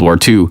of World War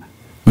II,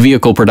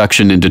 vehicle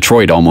production in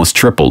Detroit almost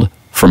tripled,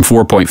 from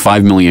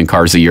 4.5 million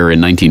cars a year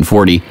in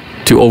 1940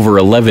 to over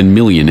 11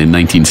 million in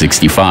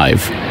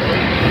 1965.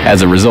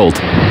 As a result,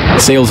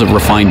 sales of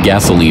refined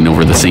gasoline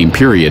over the same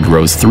period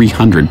rose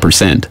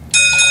 300%.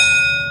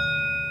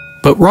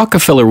 But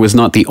Rockefeller was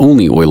not the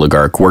only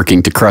oligarch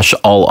working to crush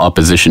all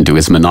opposition to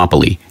his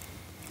monopoly.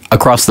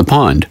 Across the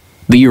pond,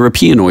 the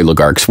European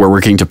oligarchs were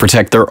working to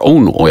protect their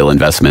own oil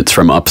investments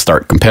from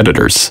upstart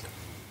competitors.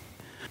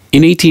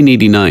 In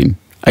 1889,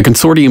 a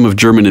consortium of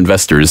German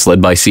investors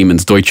led by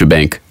Siemens Deutsche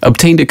Bank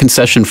obtained a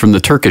concession from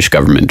the Turkish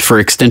government for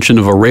extension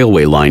of a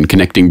railway line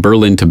connecting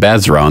Berlin to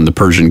Basra on the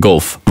Persian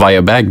Gulf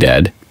via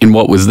Baghdad in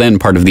what was then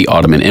part of the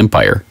Ottoman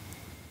Empire.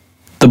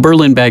 The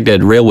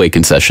Berlin-Baghdad railway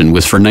concession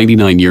was for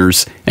 99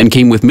 years and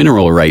came with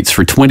mineral rights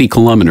for 20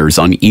 kilometers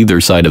on either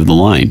side of the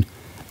line.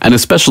 An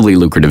especially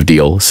lucrative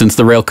deal since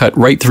the rail cut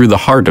right through the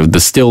heart of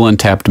the still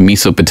untapped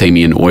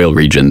Mesopotamian oil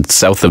region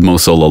south of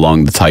Mosul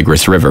along the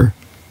Tigris River.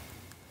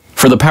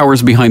 For the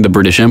powers behind the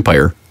British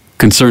Empire,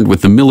 concerned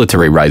with the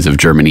military rise of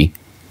Germany,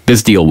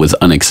 this deal was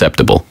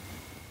unacceptable.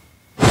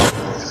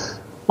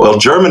 Well,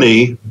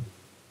 Germany,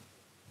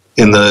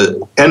 in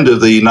the end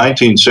of the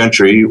 19th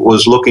century,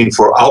 was looking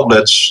for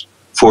outlets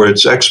for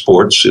its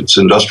exports, its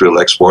industrial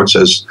exports,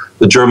 as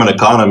the German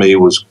economy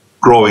was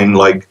growing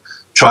like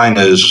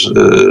China is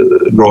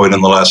growing in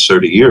the last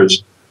 30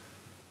 years.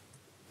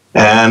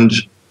 And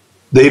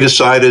they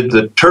decided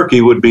that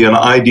Turkey would be an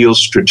ideal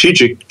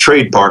strategic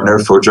trade partner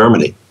for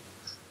Germany.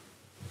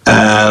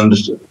 And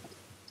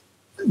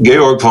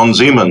Georg von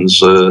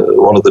Siemens,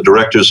 one of the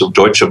directors of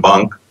Deutsche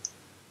Bank,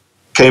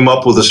 came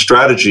up with a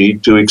strategy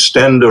to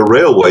extend a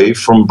railway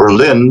from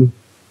Berlin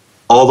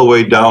all the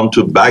way down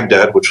to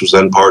Baghdad, which was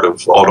then part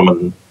of the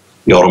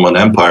Ottoman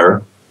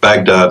Empire,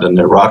 Baghdad in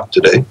Iraq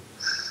today,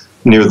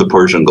 near the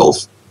Persian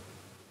Gulf.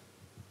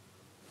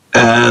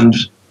 And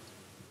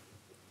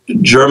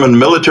German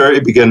military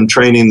began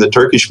training the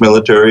Turkish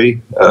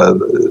military.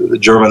 The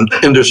German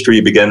industry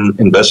began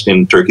investing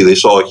in Turkey. They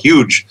saw a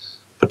huge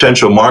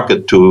potential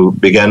market to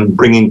begin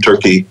bringing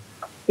Turkey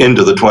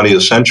into the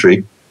 20th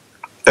century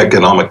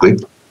economically.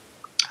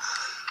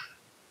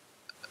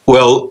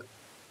 Well,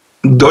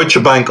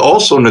 Deutsche Bank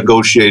also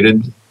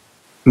negotiated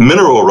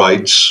mineral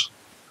rights.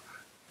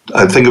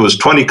 I think it was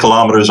 20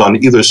 kilometers on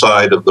either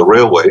side of the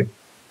railway.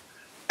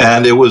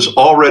 And it was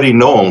already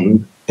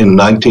known in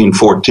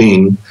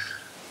 1914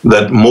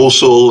 that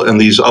Mosul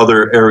and these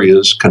other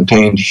areas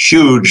contained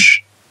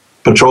huge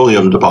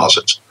petroleum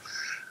deposits.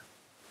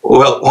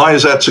 Well, why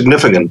is that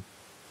significant?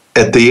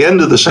 At the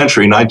end of the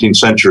century, 19th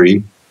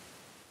century,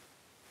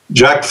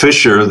 Jack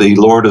Fisher, the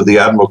Lord of the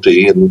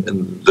Admiralty and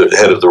the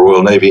head of the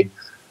Royal Navy,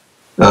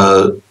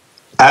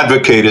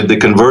 advocated the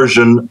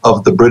conversion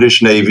of the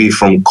British Navy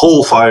from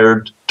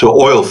coal-fired to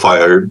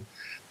oil-fired,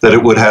 that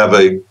it would have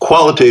a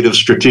qualitative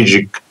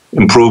strategic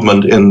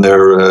improvement in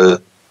their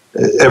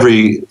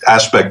every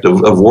aspect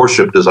of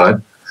warship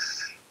design.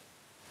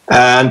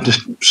 And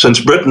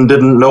since Britain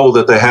didn't know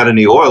that they had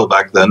any oil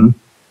back then,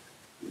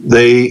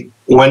 they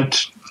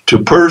went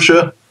to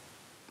Persia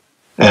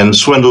and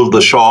swindled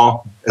the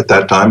Shah at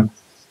that time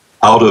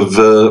out of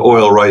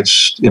oil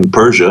rights in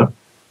Persia.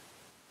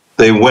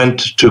 They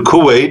went to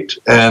Kuwait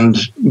and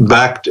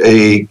backed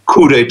a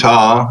coup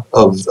d'etat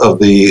of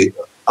the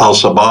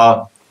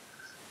Al-Sabah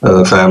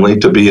family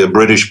to be a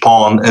British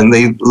pawn, and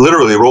they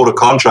literally wrote a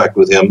contract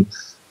with him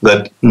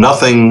that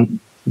nothing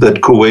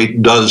that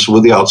Kuwait does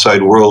with the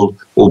outside world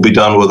will be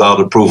done without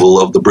approval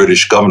of the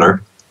British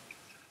governor.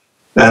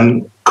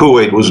 And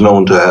Kuwait was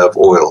known to have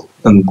oil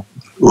and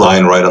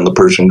lying right on the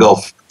Persian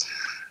Gulf.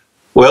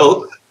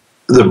 Well,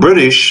 the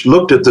British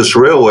looked at this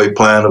railway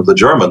plan of the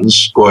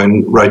Germans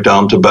going right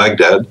down to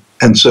Baghdad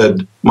and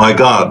said, my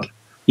God,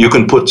 you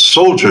can put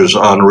soldiers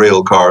on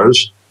rail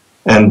cars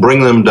and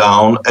bring them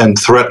down and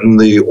threaten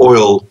the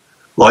oil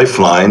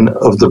lifeline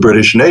of the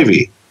British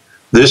Navy.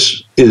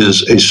 This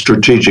is a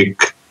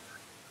strategic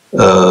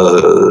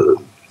move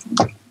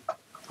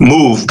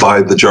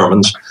by the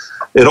Germans.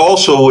 It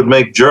also would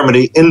make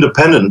Germany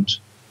independent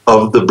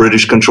of the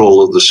British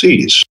control of the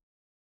seas.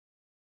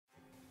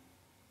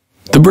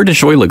 The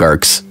British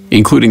oligarchs,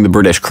 including the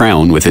British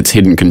Crown with its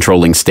hidden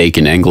controlling stake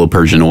in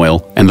Anglo-Persian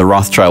oil and the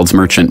Rothschilds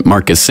merchant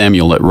Marcus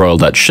Samuel at Royal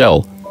Dutch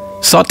Shell,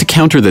 sought to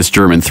counter this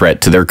German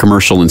threat to their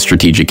commercial and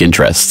strategic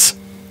interests.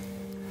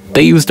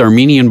 They used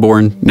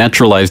Armenian-born,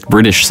 naturalized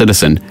British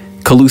citizen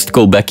Calouste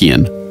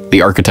Gulbenkian,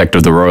 the architect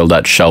of the Royal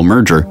Dutch Shell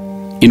merger,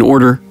 in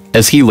order,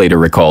 as he later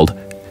recalled,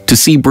 to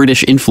see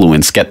British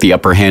influence get the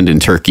upper hand in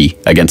Turkey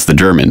against the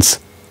Germans.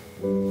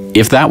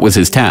 If that was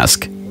his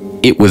task,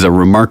 it was a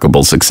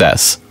remarkable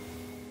success.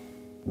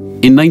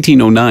 In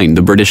 1909,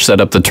 the British set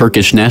up the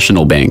Turkish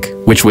National Bank,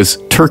 which was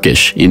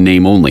Turkish in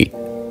name only.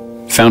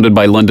 Founded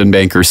by London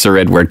banker Sir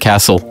Edward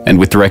Castle and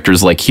with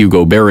directors like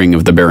Hugo Baring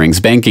of the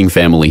Barings banking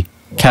family,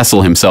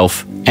 Castle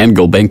himself, and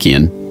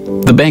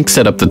Gulbenkian, the bank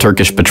set up the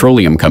Turkish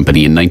Petroleum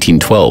Company in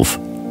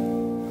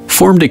 1912.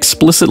 Formed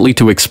explicitly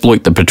to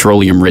exploit the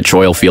petroleum-rich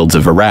oil fields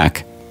of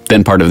Iraq,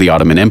 then part of the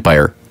Ottoman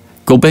Empire,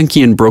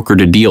 Gulbenkian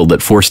brokered a deal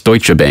that forced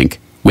Deutsche Bank,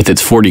 with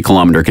its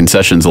 40-kilometer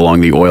concessions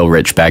along the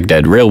oil-rich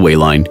Baghdad railway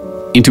line,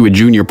 into a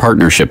junior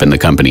partnership in the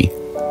company.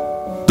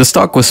 The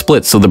stock was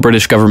split so the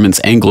British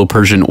government's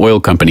Anglo-Persian Oil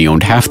Company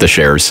owned half the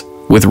shares,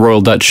 with Royal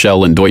Dutch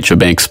Shell and Deutsche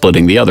Bank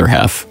splitting the other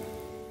half.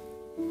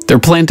 Their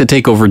plan to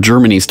take over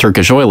Germany's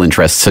Turkish oil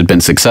interests had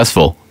been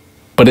successful,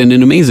 but in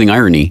an amazing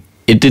irony,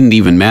 it didn't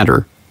even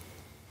matter.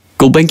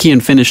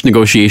 Gulbenkian finished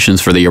negotiations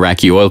for the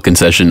Iraqi oil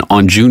concession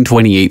on June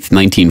 28,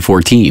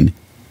 1914,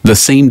 the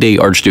same day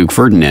Archduke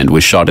Ferdinand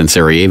was shot in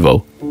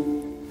Sarajevo.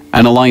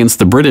 An alliance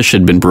the British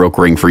had been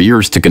brokering for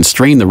years to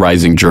constrain the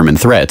rising German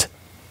threat,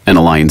 an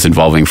alliance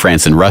involving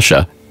France and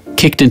Russia,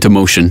 kicked into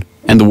motion,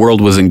 and the world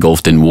was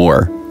engulfed in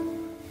war.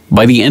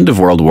 By the end of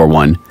World War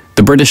I,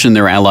 The British and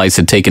their allies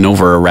had taken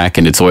over Iraq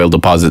and its oil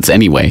deposits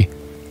anyway.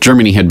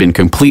 Germany had been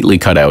completely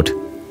cut out,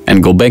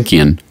 and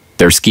Gulbenkian,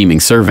 their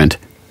scheming servant,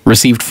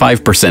 received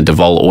 5%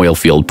 of all oil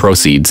field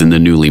proceeds in the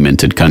newly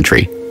minted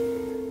country.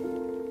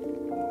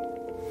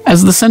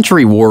 As the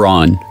century wore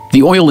on,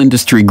 the oil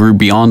industry grew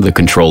beyond the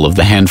control of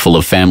the handful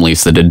of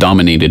families that had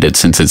dominated it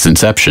since its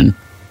inception.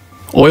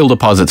 Oil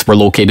deposits were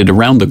located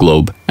around the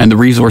globe, and the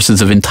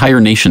resources of entire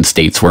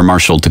nation-states were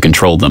marshaled to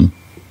control them.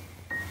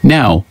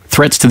 Now,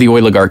 threats to the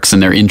oligarchs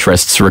and their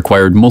interests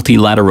required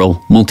multilateral,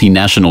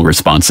 multinational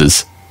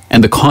responses,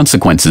 and the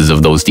consequences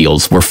of those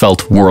deals were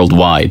felt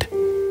worldwide.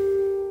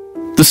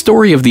 The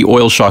story of the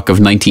oil shock of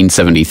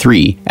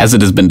 1973, as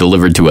it has been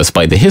delivered to us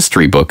by the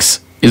history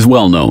books, is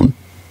well known.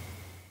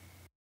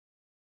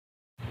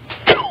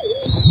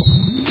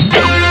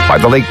 By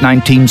the late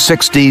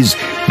 1960s,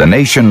 the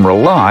nation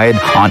relied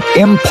on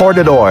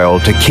imported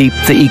oil to keep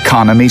the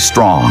economy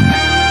strong.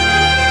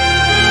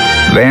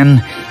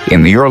 Then,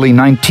 in the early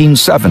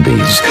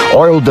 1970s,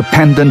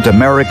 oil-dependent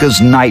America's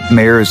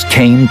nightmares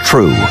came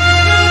true.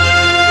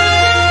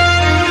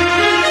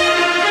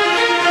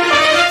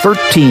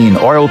 13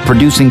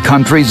 oil-producing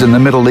countries in the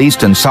Middle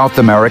East and South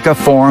America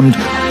formed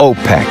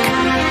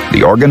OPEC,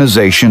 the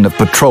Organization of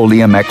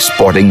Petroleum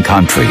Exporting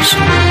Countries.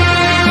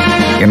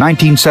 In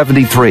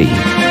 1973,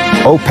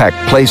 OPEC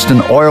placed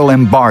an oil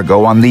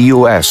embargo on the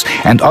U.S.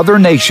 and other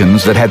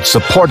nations that had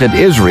supported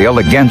Israel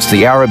against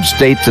the Arab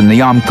states in the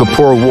Yom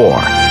Kippur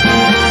War.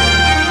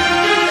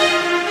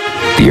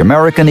 The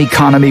American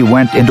economy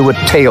went into a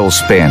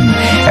tailspin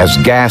as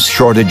gas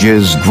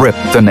shortages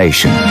gripped the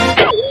nation.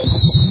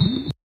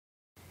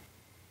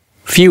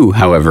 Few,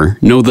 however,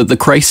 know that the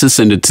crisis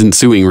and its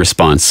ensuing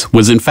response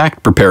was in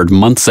fact prepared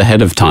months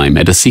ahead of time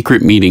at a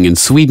secret meeting in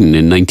Sweden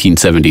in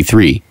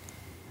 1973.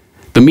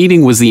 The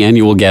meeting was the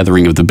annual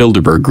gathering of the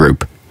Bilderberg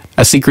Group,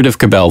 a secretive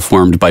cabal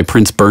formed by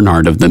Prince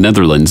Bernhard of the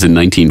Netherlands in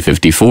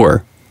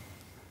 1954.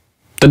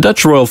 The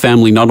Dutch royal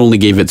family not only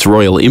gave its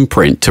royal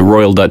imprint to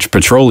Royal Dutch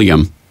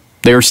Petroleum,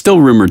 they are still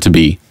rumored to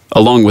be,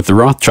 along with the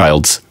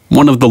Rothschilds,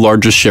 one of the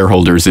largest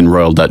shareholders in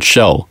Royal Dutch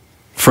Shell,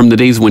 from the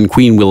days when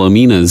Queen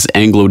Wilhelmina's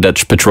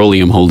Anglo-Dutch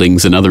petroleum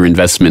holdings and other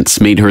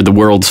investments made her the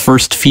world's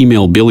first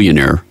female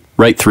billionaire,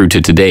 right through to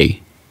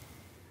today.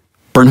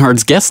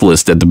 Bernhard's guest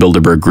list at the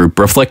Bilderberg Group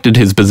reflected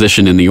his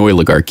position in the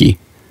oligarchy.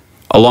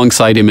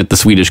 Alongside him at the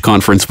Swedish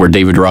conference were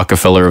David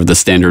Rockefeller of the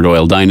Standard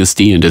Oil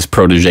dynasty and his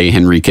protege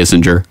Henry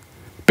Kissinger,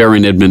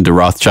 Baron Edmund de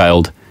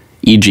Rothschild,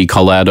 E.G.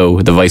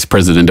 Collado, the vice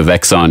president of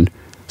Exxon,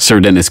 Sir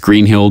Dennis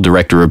Greenhill,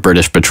 director of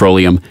British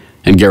Petroleum,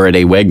 and Gerrit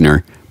A.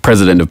 Wagner,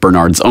 president of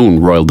Bernhard's own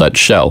Royal Dutch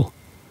Shell.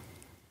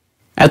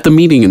 At the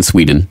meeting in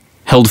Sweden,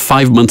 held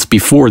 5 months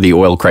before the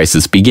oil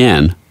crisis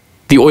began,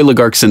 the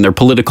oligarchs and their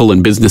political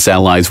and business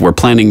allies were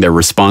planning their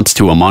response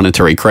to a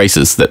monetary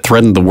crisis that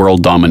threatened the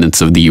world dominance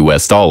of the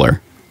US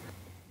dollar.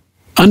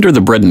 Under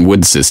the Bretton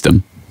Woods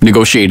system,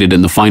 negotiated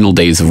in the final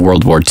days of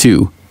World War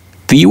II,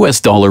 the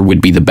US dollar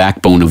would be the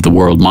backbone of the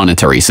world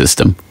monetary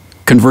system,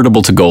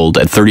 convertible to gold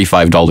at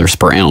 $35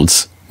 per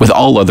ounce, with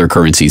all other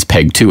currencies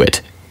pegged to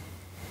it.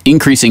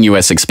 Increasing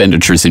US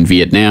expenditures in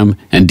Vietnam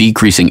and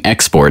decreasing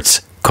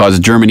exports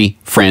caused Germany,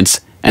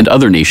 France, and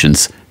other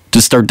nations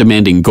to start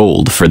demanding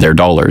gold for their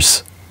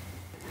dollars.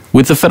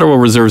 With the Federal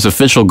Reserve's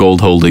official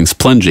gold holdings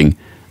plunging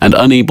and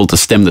unable to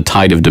stem the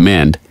tide of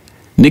demand,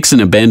 Nixon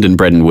abandoned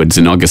Bretton Woods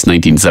in August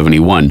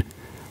 1971,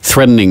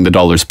 threatening the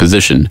dollar's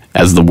position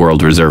as the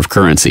world reserve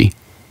currency.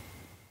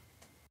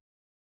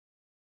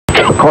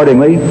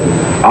 Accordingly,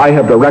 I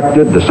have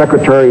directed the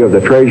Secretary of the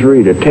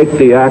Treasury to take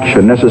the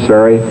action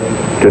necessary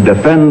to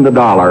defend the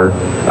dollar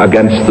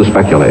against the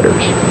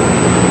speculators.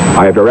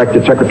 I have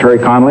directed Secretary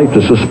Connally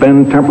to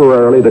suspend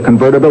temporarily the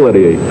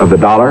convertibility of the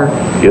dollar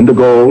into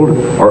gold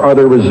or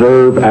other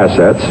reserve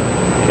assets,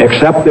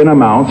 except in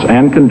amounts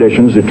and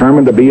conditions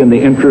determined to be in the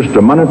interest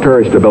of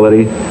monetary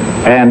stability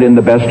and in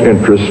the best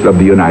interest of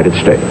the United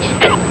States.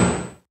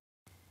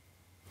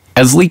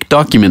 As leaked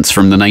documents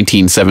from the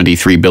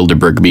 1973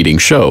 Bilderberg meeting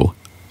show,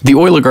 the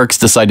oligarchs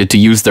decided to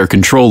use their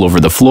control over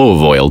the flow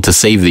of oil to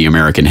save the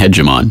American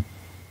hegemon.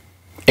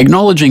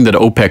 Acknowledging that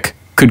OPEC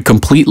could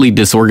completely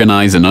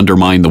disorganize and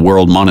undermine the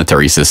world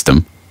monetary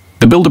system,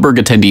 the Bilderberg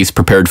attendees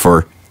prepared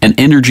for an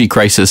energy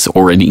crisis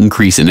or an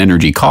increase in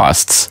energy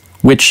costs,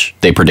 which,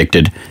 they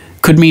predicted,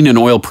 could mean an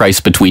oil price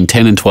between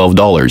 $10 and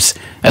 $12,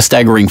 a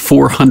staggering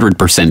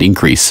 400%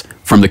 increase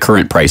from the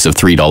current price of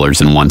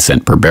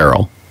 $3.01 per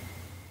barrel.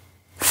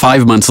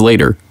 5 months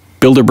later,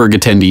 Bilderberg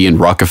attendee and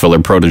Rockefeller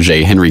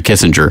protege Henry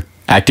Kissinger,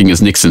 acting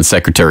as Nixon's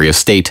Secretary of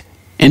State,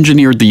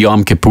 engineered the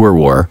Yom Kippur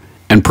War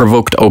and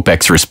provoked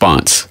OPEC's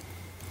response,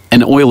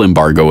 an oil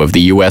embargo of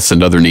the US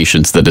and other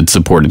nations that had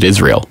supported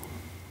Israel.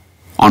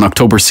 On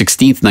October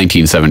 16,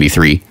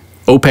 1973,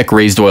 OPEC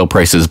raised oil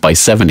prices by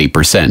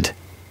 70%.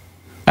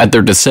 At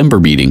their December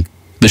meeting,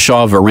 the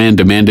Shah of Iran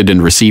demanded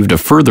and received a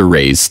further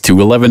raise to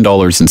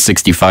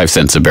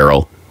 $11.65 a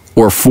barrel,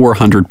 or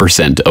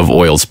 400% of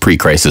oil's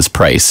pre-crisis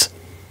price.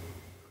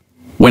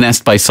 When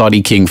asked by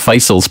Saudi King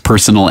Faisal's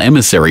personal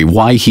emissary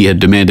why he had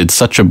demanded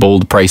such a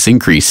bold price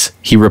increase,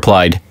 he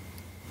replied,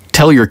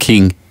 Tell your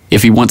king,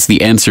 if he wants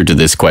the answer to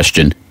this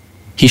question,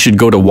 he should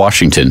go to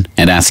Washington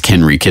and ask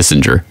Henry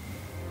Kissinger.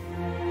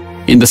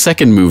 In the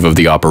second move of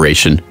the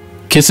operation,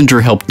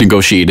 Kissinger helped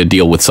negotiate a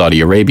deal with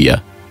Saudi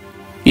Arabia.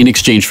 In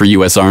exchange for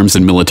U.S. arms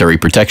and military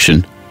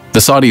protection, the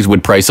Saudis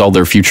would price all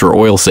their future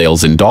oil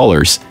sales in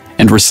dollars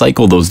and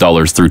recycle those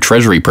dollars through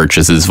treasury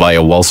purchases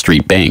via Wall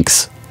Street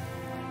banks.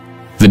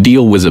 The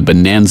deal was a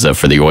bonanza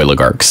for the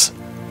oligarchs.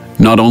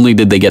 Not only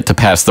did they get to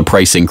pass the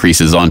price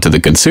increases on to the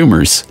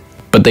consumers,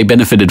 but they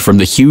benefited from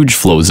the huge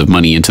flows of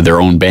money into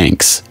their own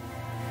banks.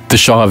 The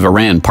Shah of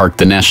Iran parked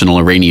the National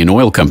Iranian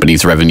Oil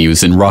Company's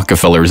revenues in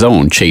Rockefeller's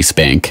own Chase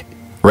Bank,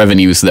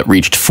 revenues that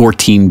reached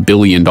 $14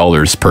 billion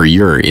per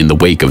year in the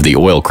wake of the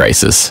oil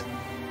crisis.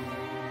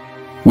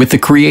 With the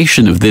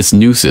creation of this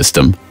new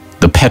system,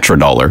 the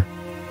petrodollar,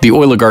 the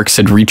oligarchs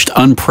had reached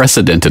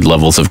unprecedented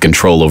levels of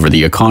control over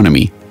the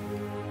economy.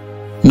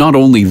 Not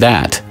only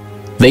that,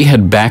 they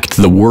had backed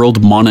the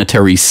world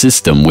monetary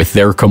system with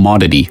their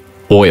commodity,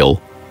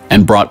 oil,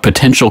 and brought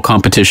potential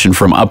competition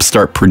from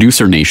upstart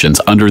producer nations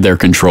under their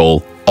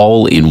control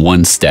all in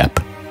one step.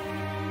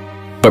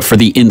 But for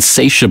the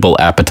insatiable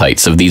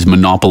appetites of these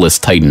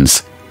monopolist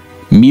titans,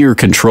 mere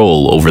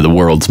control over the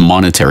world's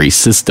monetary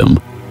system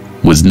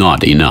was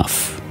not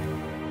enough.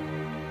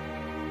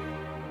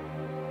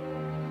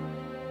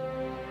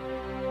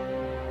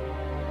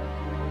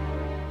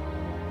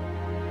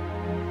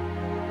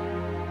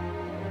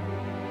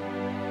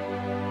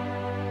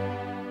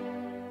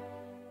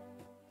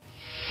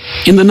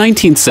 In the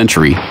 19th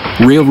century,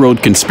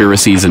 railroad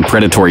conspiracies and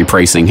predatory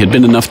pricing had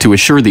been enough to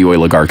assure the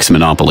oligarchs'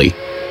 monopoly.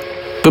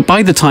 But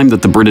by the time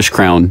that the British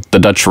Crown, the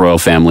Dutch royal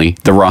family,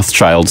 the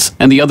Rothschilds,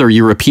 and the other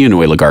European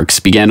oligarchs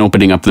began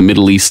opening up the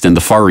Middle East and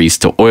the Far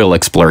East to oil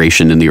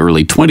exploration in the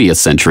early 20th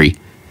century,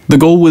 the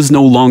goal was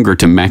no longer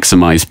to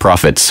maximize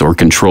profits or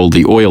control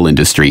the oil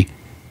industry.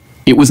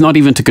 It was not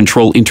even to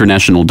control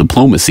international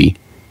diplomacy.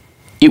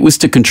 It was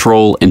to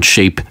control and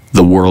shape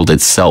the world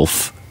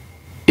itself,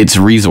 its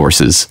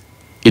resources,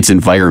 its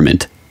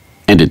environment,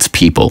 and its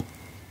people.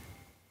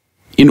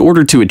 In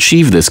order to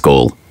achieve this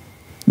goal,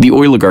 the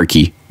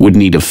oligarchy would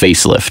need a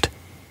facelift.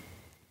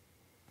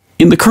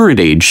 In the current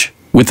age,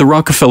 with the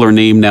Rockefeller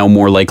name now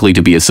more likely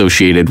to be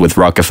associated with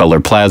Rockefeller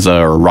Plaza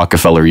or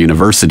Rockefeller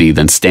University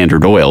than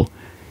Standard Oil,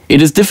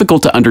 it is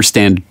difficult to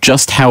understand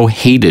just how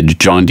hated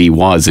John D.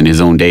 was in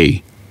his own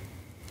day.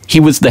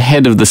 He was the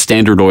head of the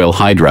Standard Oil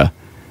Hydra,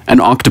 an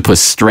octopus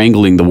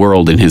strangling the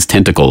world in his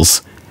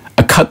tentacles,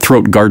 a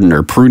cutthroat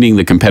gardener pruning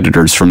the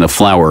competitors from the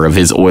flower of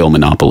his oil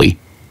monopoly.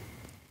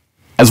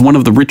 As one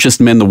of the richest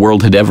men the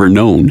world had ever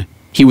known,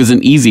 he was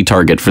an easy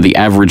target for the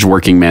average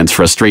working man's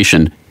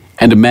frustration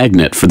and a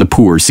magnet for the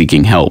poor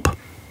seeking help.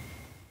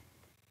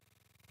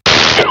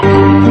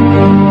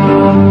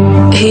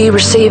 He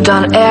received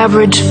on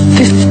average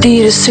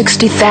 50 to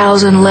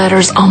 60,000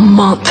 letters a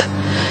month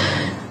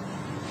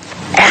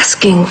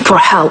asking for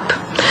help.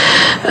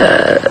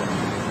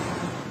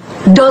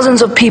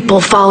 Dozens of people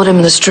followed him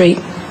in the street.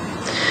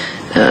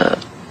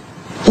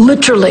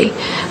 Literally,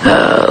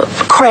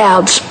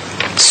 crowds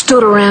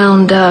stood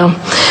around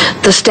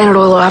the Standard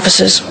Oil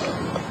offices,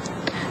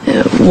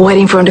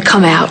 waiting for him to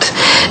come out.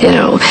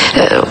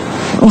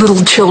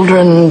 Little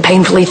children,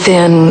 painfully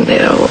thin,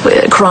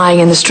 crying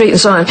in the street and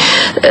so on.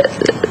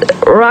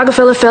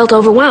 Rockefeller felt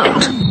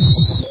overwhelmed.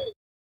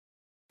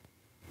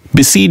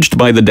 Besieged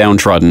by the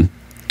downtrodden,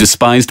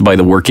 despised by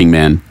the working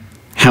man,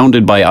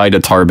 hounded by Ida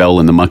Tarbell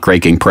and the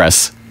muckraking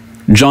press,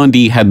 John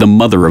D. had the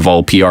mother of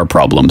all PR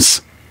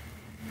problems.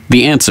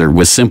 The answer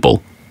was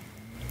simple: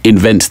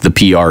 invent the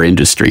PR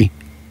industry.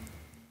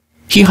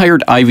 He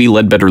hired Ivy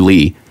Ledbetter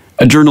Lee,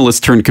 a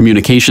journalist turned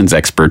communications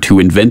expert who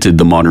invented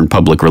the modern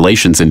public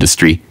relations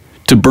industry,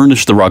 to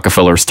burnish the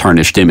Rockefellers'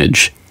 tarnished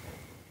image.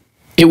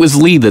 It was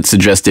Lee that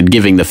suggested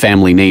giving the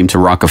family name to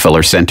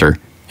Rockefeller Center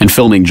and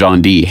filming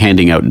John D.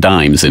 handing out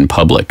dimes in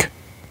public.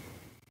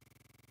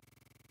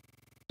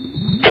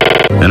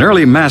 An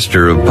early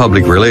master of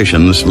public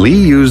relations, Lee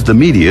used the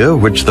media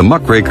which the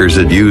muckrakers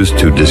had used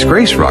to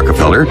disgrace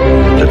Rockefeller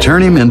to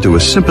turn him into a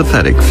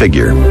sympathetic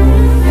figure.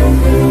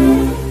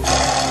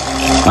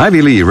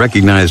 Ivy Lee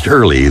recognized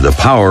early the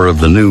power of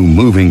the new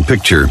moving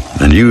picture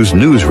and used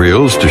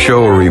newsreels to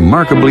show a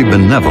remarkably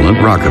benevolent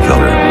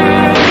Rockefeller.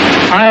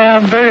 I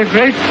am very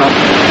grateful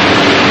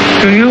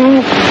to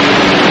you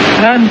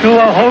and to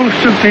a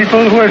host of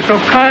people who are so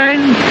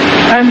kind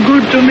and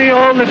good to me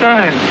all the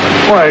time.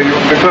 Why?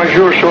 Because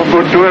you're so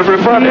good to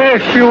everybody.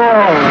 Yes, you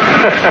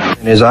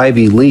are. As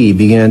Ivy Lee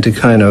began to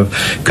kind of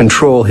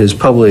control his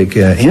public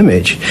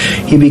image,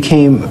 he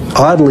became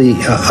oddly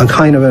a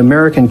kind of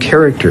American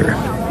character.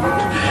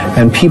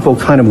 And people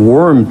kind of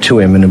warmed to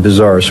him in a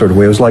bizarre sort of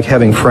way. It was like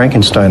having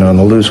Frankenstein on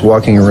the loose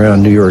walking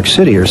around New York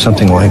City or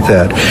something like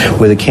that,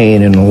 with a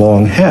cane and a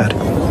long hat.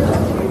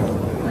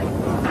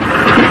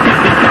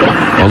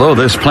 Although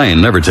this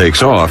plane never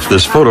takes off,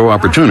 this photo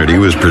opportunity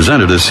was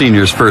presented as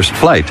Senior's first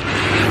flight.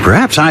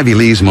 Perhaps Ivy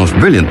Lee's most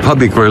brilliant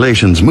public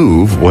relations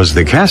move was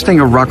the casting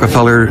of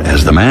Rockefeller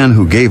as the man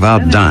who gave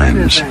out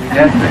dimes.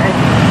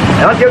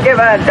 Don't you give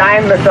her a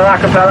dime, Mr.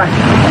 Rockefeller?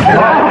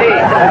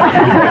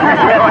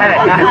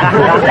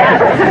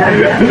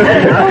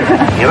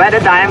 You had a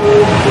dime?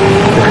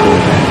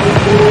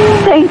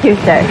 Thank you,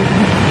 sir.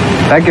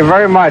 Thank you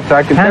very much.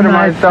 I consider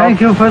myself...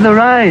 Thank you for the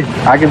ride.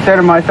 I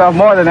consider myself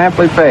more than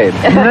amply paid.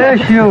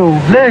 Bless you,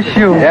 bless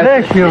you,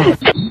 Yes. bless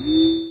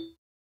you.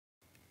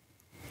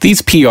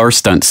 These PR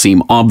stunts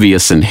seem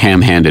obvious and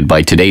ham-handed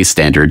by today's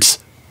standards,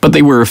 but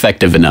they were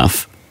effective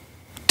enough.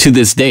 To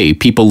this day,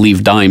 people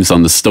leave dimes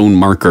on the stone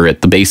marker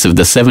at the base of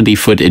the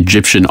 70-foot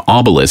Egyptian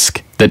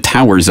obelisk that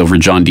towers over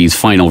John Dee's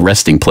final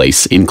resting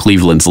place in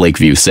Cleveland's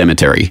Lakeview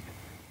Cemetery.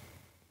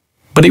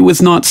 But it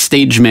was not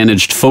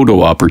stage-managed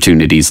photo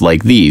opportunities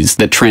like these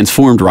that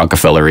transformed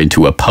Rockefeller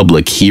into a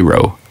public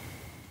hero.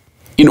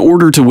 In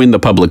order to win the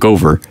public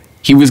over,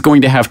 he was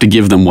going to have to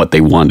give them what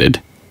they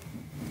wanted.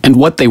 And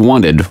what they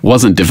wanted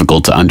wasn't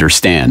difficult to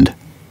understand.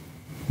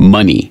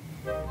 Money.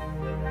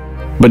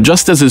 But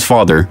just as his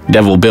father,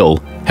 Devil Bill,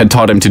 had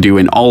taught him to do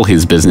in all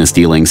his business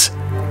dealings,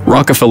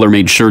 Rockefeller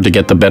made sure to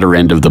get the better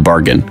end of the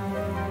bargain.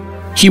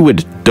 He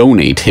would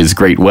donate his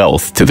great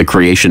wealth to the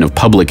creation of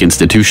public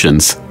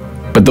institutions,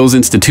 but those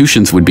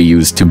institutions would be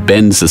used to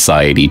bend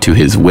society to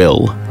his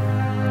will.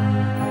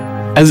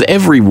 As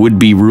every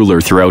would-be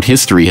ruler throughout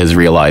history has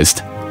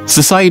realized,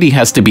 society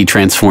has to be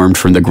transformed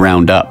from the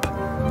ground up.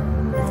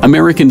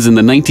 Americans in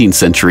the 19th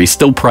century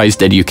still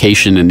prized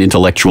education and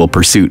intellectual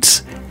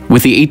pursuits,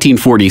 with the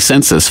 1840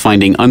 census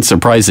finding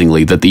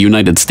unsurprisingly that the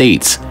United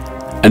States,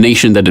 a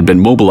nation that had been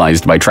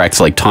mobilized by tracts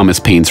like Thomas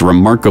Paine's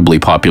remarkably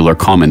popular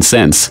Common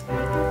Sense,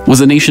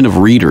 was a nation of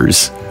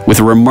readers with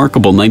a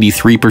remarkable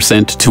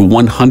 93% to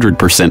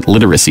 100%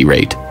 literacy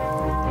rate.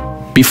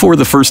 Before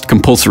the first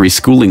compulsory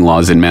schooling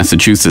laws in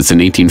Massachusetts in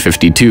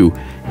 1852,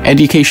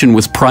 education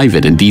was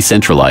private and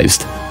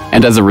decentralized,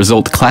 and as a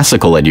result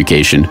classical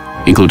education,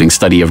 including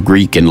study of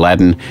Greek and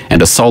Latin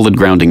and a solid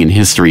grounding in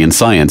history and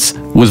science,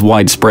 was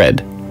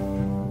widespread.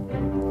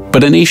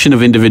 But a nation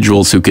of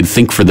individuals who could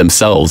think for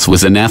themselves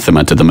was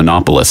anathema to the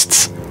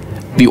monopolists.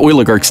 The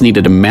oligarchs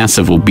needed a mass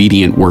of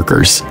obedient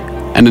workers,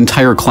 an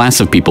entire class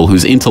of people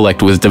whose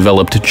intellect was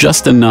developed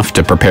just enough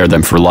to prepare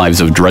them for lives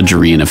of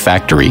drudgery in a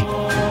factory.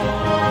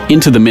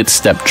 Into the midst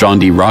stepped John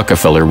D.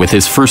 Rockefeller with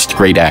his first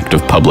great act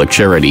of public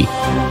charity,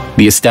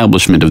 the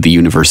establishment of the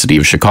University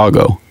of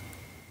Chicago.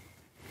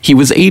 He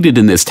was aided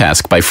in this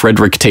task by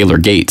Frederick Taylor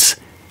Gates,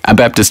 a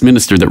Baptist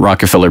minister that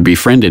Rockefeller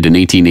befriended in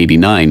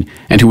 1889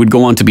 and who would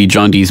go on to be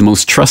John Dee's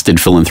most trusted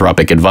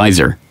philanthropic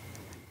advisor.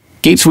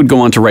 Gates would go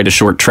on to write a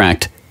short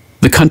tract,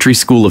 The Country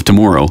School of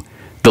Tomorrow,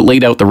 that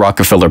laid out the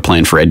Rockefeller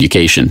plan for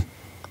education.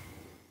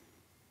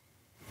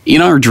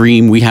 In our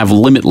dream, we have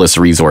limitless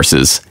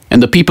resources,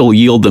 and the people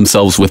yield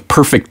themselves with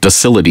perfect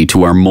docility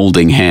to our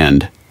molding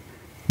hand.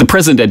 The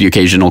present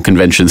educational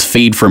conventions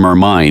fade from our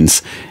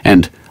minds,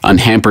 and,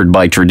 unhampered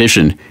by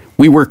tradition,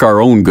 we work our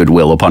own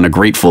goodwill upon a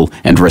grateful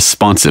and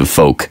responsive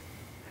folk.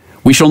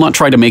 We shall not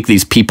try to make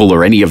these people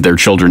or any of their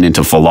children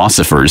into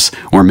philosophers,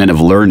 or men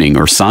of learning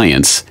or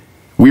science.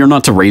 We are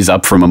not to raise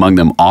up from among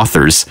them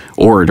authors,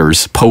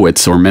 orators,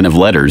 poets, or men of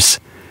letters.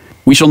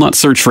 We shall not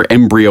search for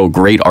embryo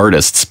great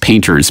artists,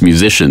 painters,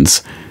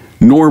 musicians,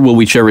 nor will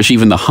we cherish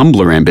even the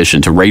humbler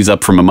ambition to raise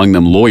up from among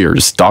them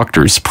lawyers,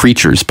 doctors,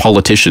 preachers,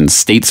 politicians,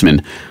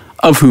 statesmen,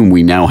 of whom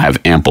we now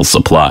have ample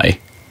supply.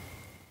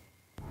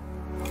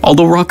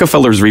 Although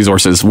Rockefeller's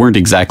resources weren't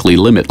exactly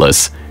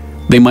limitless,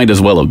 they might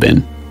as well have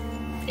been.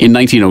 In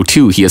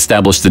 1902, he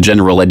established the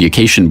General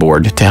Education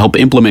Board to help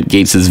implement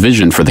Gates's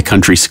vision for the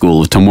Country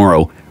School of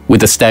Tomorrow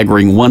with a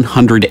staggering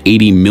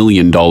 $180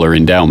 million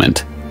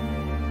endowment.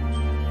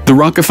 The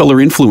Rockefeller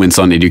influence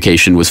on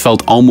education was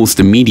felt almost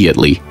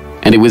immediately,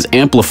 and it was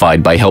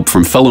amplified by help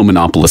from fellow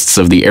monopolists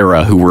of the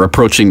era who were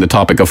approaching the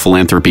topic of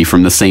philanthropy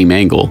from the same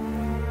angle.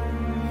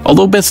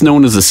 Although best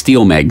known as a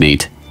steel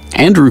magnate,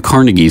 Andrew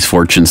Carnegie's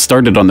fortune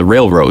started on the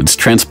railroads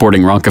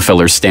transporting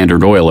Rockefeller's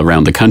Standard Oil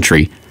around the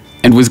country,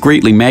 and was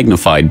greatly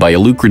magnified by a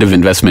lucrative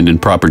investment in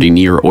property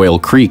near Oil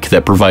Creek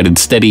that provided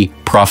steady,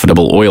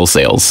 profitable oil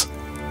sales.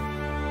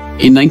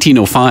 In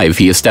 1905,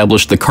 he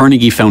established the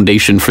Carnegie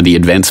Foundation for the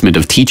Advancement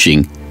of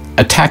Teaching,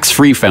 a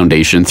tax-free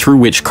foundation through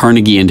which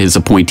Carnegie and his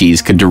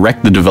appointees could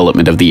direct the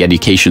development of the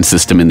education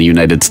system in the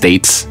United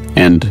States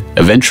and,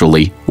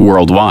 eventually,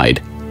 worldwide.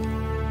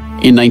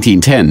 In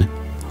 1910,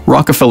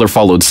 Rockefeller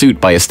followed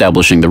suit by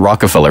establishing the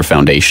Rockefeller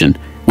Foundation,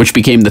 which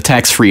became the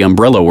tax-free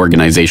umbrella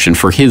organization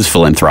for his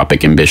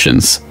philanthropic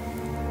ambitions.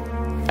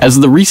 As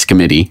the Reese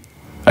Committee,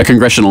 a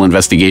congressional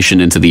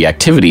investigation into the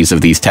activities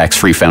of these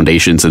tax-free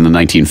foundations in the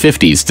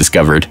 1950s,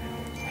 discovered,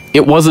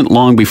 it wasn't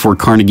long before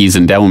Carnegie's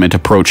endowment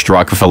approached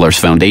Rockefeller's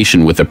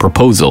foundation with a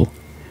proposal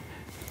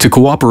to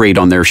cooperate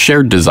on their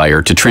shared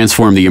desire to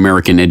transform the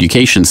American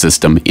education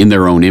system in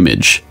their own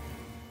image.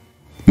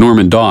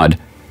 Norman Dodd,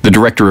 the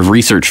director of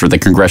research for the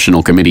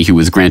congressional committee who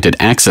was granted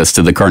access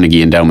to the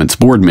Carnegie Endowment's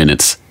board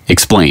minutes,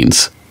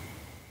 explains.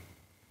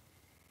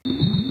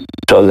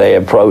 So they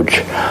approach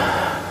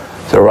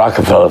the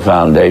Rockefeller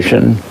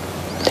Foundation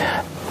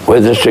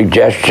with the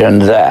suggestion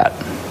that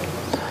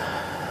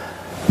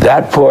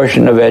that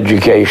portion of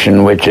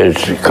education which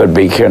could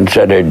be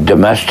considered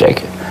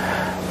domestic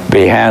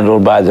be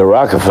handled by the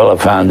Rockefeller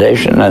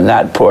Foundation, and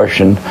that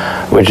portion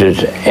which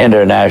is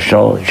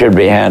international should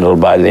be handled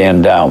by the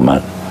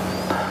endowment.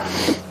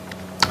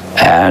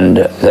 And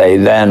they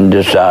then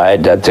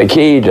decide that the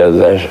key to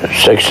the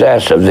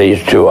success of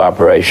these two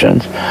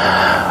operations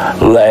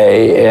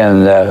lay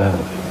in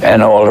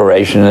an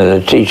alteration in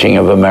the teaching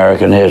of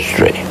American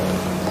history.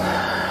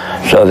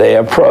 So they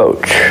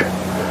approach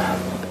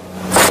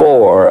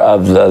 4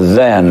 of the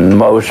then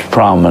most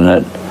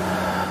prominent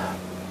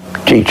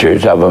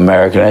teachers of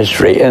American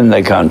history in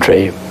the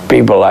country,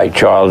 people like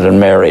Charles and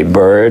Mary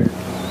Bird,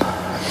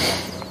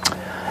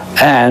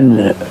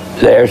 and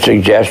their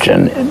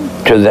suggestion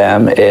to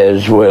them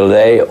is, will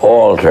they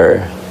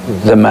alter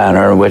the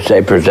manner in which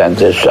they present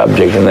this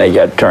subject, and they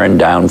get turned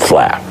down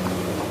flat.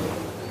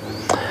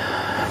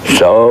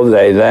 So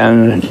they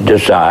then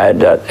decide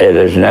that it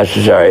is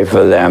necessary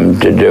for them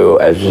to do,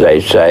 as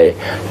they say,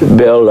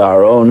 build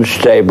our own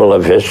stable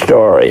of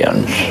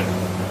historians.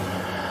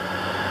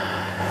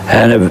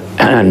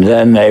 And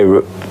then they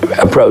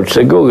approach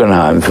the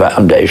Guggenheim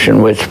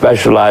Foundation, which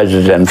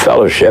specializes in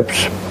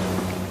fellowships,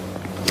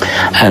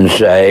 and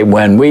say,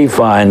 when we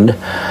find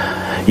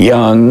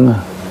young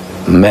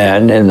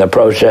men in the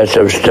process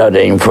of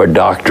studying for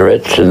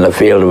doctorates in the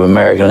field of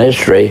American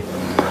history,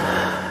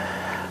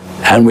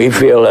 and we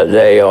feel that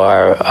they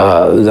are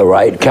the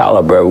right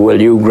caliber,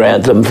 will you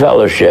grant them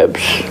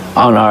fellowships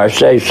on our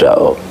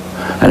say-so?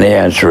 And the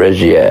answer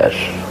is yes.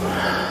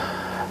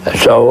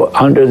 So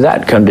under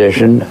that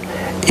condition,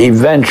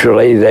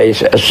 eventually they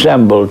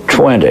assemble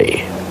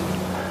 20.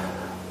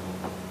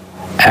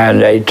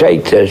 And they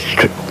take this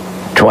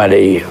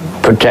 20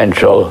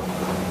 potential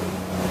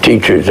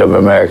teachers of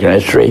American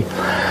history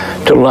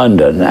to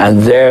London,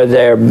 and there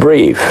they're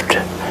briefed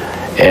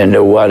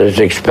into what is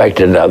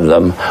expected of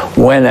them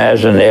when,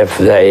 as and if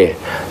they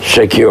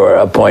secure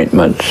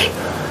appointments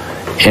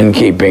in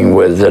keeping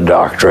with the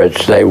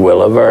doctorates they will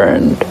have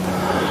earned.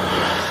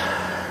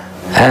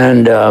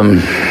 And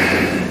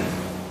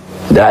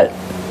that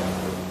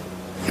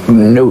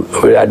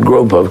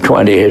group of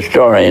 20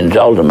 historians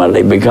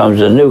ultimately becomes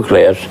the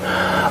nucleus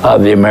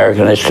of the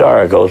American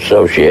Historical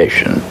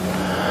Association.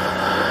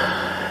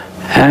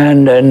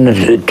 And then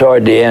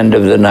toward the end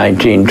of the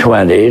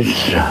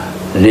 1920s,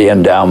 the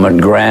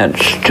endowment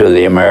grants to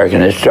the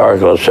American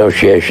Historical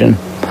Association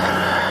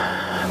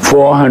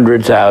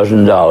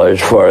 $400,000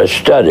 for a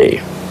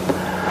study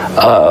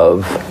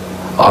of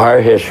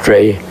our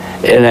history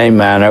in a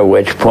manner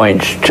which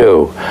points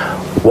to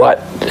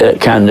what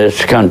can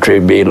this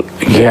country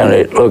can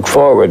it look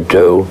forward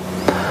to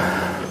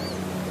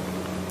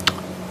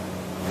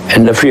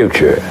in the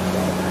future.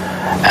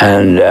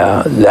 And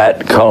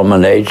that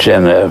culminates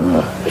in a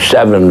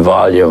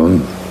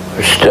 7-volume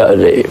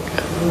study,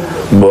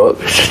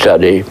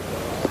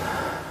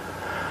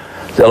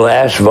 the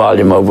last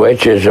volume of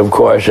which is, of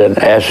course, in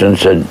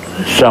essence a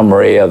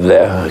summary of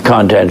the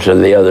contents of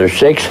the other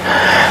 6.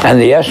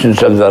 And the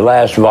essence of the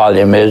last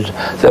volume is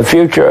the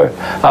future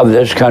of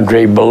this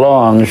country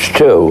belongs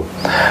to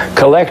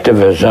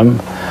collectivism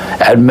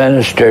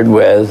administered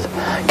with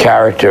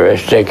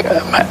characteristic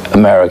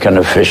American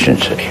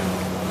efficiency.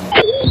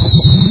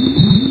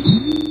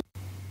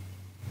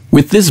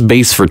 With this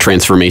base for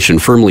transformation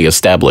firmly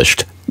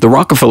established, the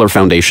Rockefeller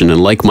Foundation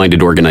and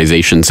like-minded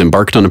organizations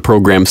embarked on a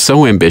program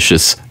so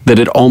ambitious that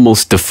it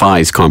almost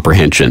defies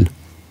comprehension.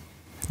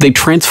 They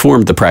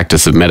transformed the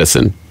practice of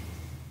medicine.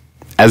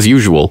 As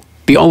usual,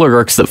 the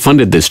oligarchs that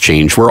funded this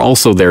change were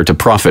also there to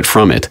profit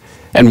from it,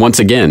 and once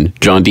again,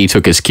 John D.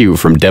 took his cue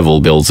from Devil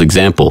Bill's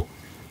example.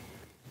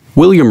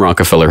 William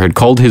Rockefeller had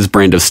called his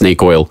brand of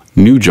snake oil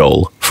New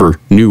Joel for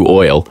New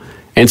Oil,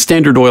 and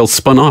Standard Oil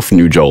spun off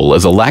New Joel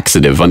as a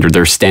laxative under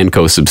their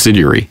Stanco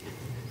subsidiary.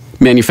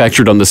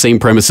 Manufactured on the same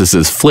premises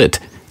as Flit,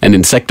 an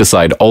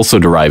insecticide also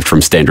derived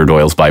from Standard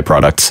Oil's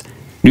byproducts,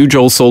 New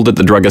Joel sold at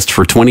the druggist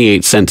for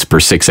 28 cents per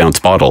 6-ounce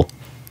bottle.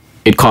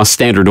 It cost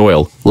Standard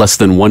Oil less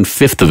than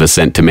 1/5 of a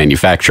cent to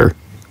manufacture.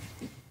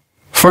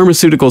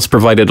 Pharmaceuticals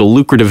provided a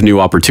lucrative new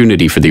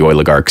opportunity for the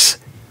oligarchs,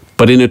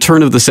 but in a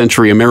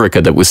turn-of-the-century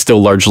America that was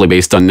still largely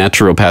based on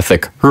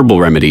naturopathic, herbal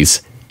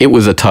remedies, it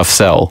was a tough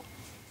sell.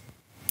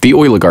 The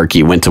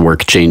oligarchy went to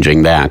work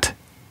changing that.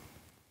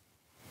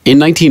 In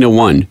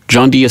 1901,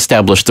 John D.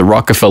 established the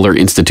Rockefeller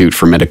Institute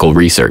for Medical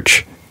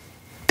Research.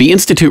 The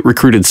institute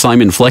recruited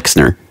Simon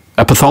Flexner,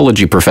 a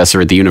pathology professor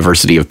at the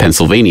University of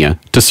Pennsylvania,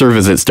 to serve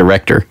as its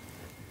director.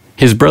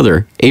 His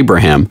brother,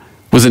 Abraham,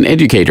 was an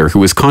educator who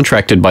was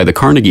contracted by the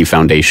Carnegie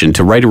Foundation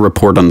to write a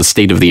report on the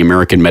state of the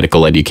American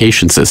medical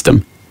education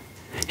system.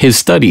 His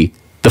study,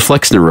 the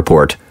Flexner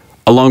Report,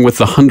 along with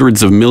the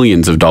hundreds of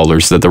millions of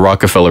dollars that the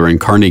Rockefeller and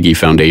Carnegie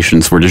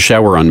Foundations were to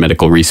shower on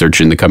medical research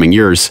in the coming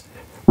years,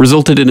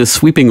 resulted in a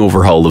sweeping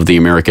overhaul of the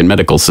American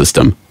medical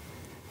system.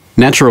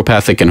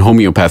 Naturopathic and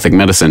homeopathic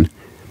medicine,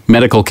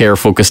 medical care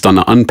focused on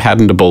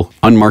unpatentable,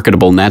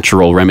 unmarketable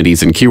natural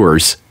remedies and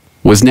cures,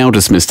 was now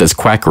dismissed as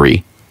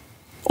quackery.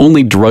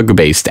 only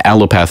drug-based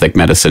allopathic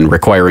medicine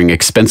requiring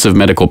expensive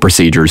medical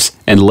procedures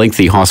and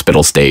lengthy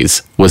hospital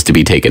stays was to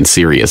be taken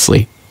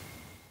seriously.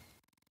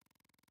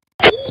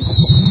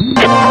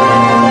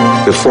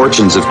 The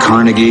fortunes of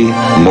Carnegie,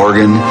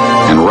 Morgan,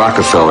 and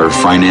Rockefeller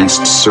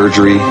financed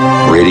surgery,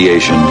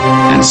 radiation,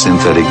 and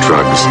synthetic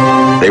drugs.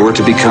 They were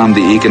to become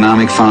the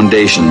economic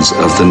foundations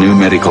of the new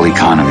medical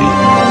economy.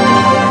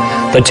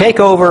 The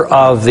takeover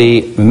of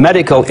the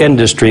medical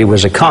industry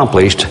was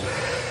accomplished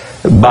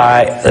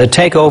by the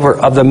takeover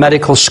of the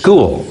medical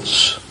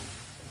schools.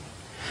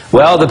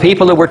 Well, the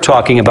people that we're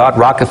talking about,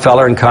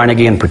 Rockefeller and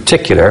Carnegie in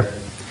particular,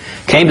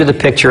 came to the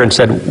picture and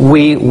said,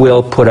 we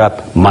will put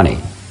up money.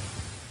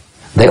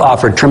 They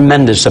offered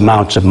tremendous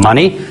amounts of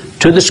money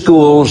to the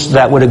schools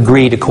that would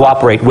agree to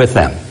cooperate with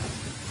them.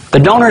 The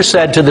donors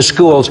said to the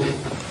schools,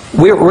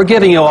 we're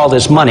giving you all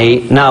this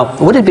money. Now,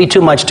 would it be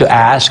too much to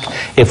ask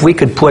if we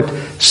could put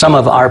some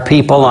of our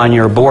people on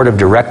your board of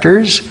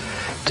directors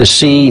to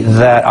see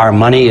that our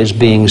money is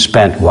being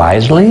spent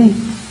wisely?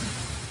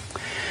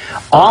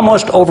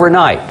 Almost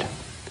overnight,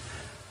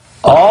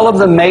 all of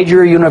the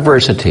major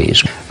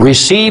universities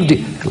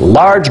received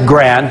large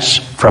grants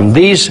from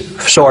these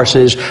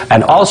sources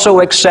and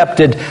also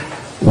accepted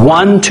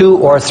 1, 2,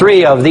 or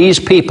 3 of these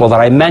people that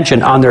I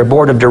mentioned on their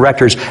board of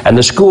directors, and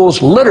the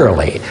schools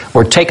literally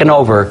were taken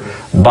over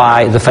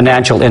by the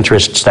financial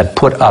interests that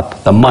put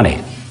up the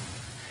money.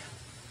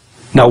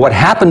 Now, what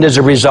happened as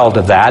a result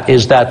of that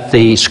is that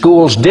the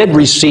schools did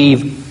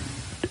receive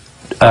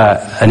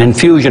an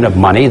infusion of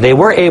money. They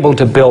were able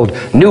to build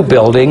new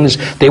buildings.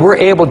 They were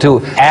able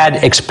to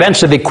add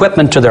expensive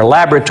equipment to their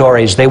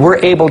laboratories. They were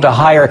able to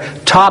hire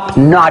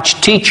top-notch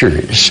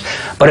teachers.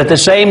 But at the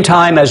same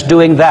time as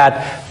doing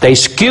that, they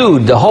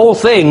skewed the whole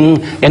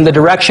thing in the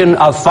direction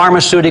of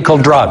pharmaceutical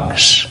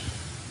drugs.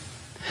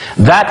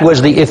 That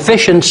was the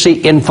efficiency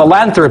in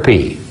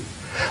philanthropy.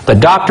 The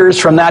doctors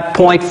from that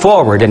point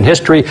forward in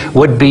history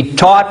would be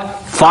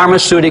taught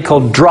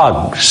pharmaceutical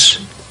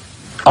drugs.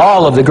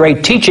 All of the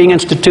great teaching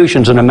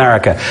institutions in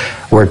America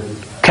were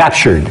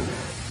captured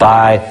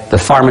by the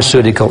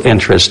pharmaceutical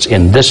interests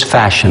in this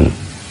fashion.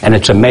 And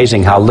it's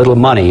amazing how little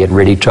money it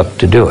really took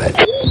to do it.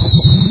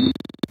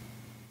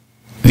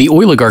 The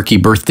oligarchy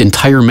birthed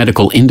entire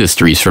medical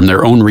industries from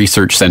their own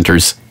research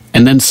centers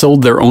and then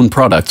sold their own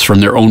products from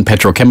their own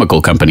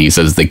petrochemical companies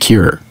as the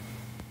cure.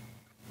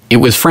 It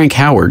was Frank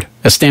Howard,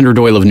 a Standard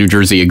Oil of New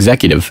Jersey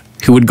executive,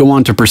 who would go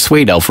on to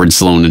persuade Alfred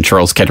Sloan and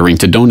Charles Kettering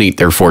to donate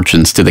their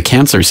fortunes to the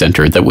cancer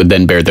center that would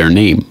then bear their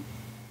name.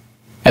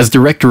 As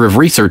director of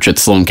research at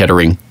Sloan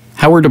Kettering,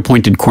 Howard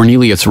appointed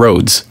Cornelius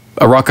Rhodes,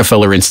 a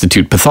Rockefeller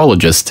Institute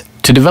pathologist,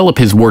 to develop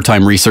his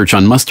wartime research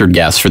on mustard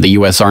gas for the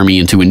U.S. Army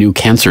into a new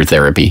cancer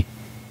therapy.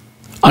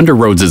 Under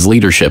Rhodes's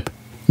leadership,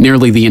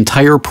 nearly the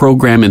entire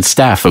program and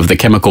staff of the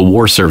Chemical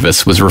War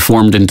Service was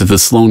reformed into the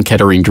Sloan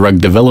Kettering Drug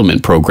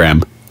Development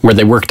Program, where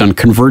they worked on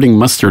converting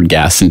mustard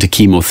gas into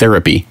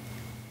chemotherapy.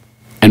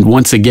 And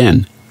once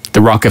again,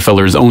 the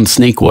Rockefellers' own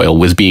snake oil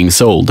was being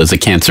sold as a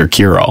cancer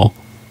cure-all.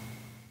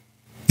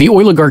 The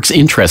oligarchs'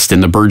 interest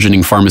in the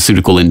burgeoning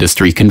pharmaceutical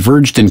industry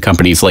converged in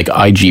companies like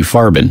IG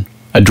Farben,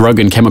 a drug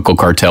and chemical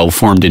cartel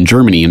formed in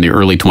Germany in the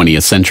early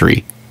 20th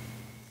century.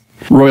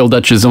 Royal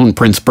Dutch's own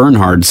Prince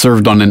Bernhard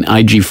served on an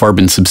IG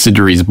Farben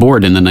subsidiary's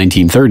board in the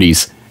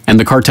 1930s, and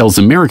the cartel's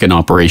American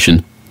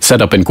operation,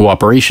 set up in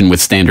cooperation with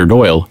Standard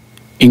Oil,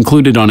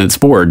 included on its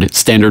board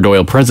Standard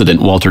Oil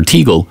president Walter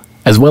Teagle,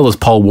 as well as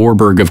Paul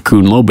Warburg of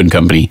Kuhn Loeb and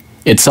Company,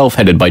 itself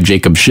headed by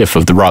Jacob Schiff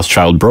of the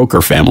Rothschild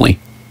broker family.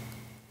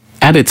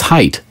 At its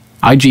height,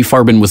 IG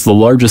Farben was the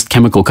largest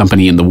chemical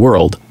company in the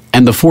world,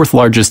 and the 4th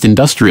largest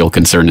industrial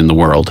concern in the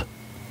world,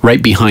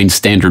 right behind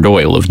Standard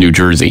Oil of New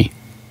Jersey.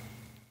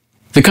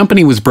 The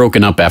company was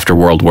broken up after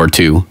World War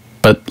II,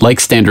 but like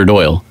Standard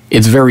Oil,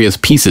 its various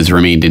pieces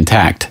remained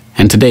intact,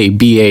 and today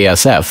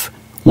BASF,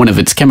 one of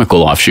its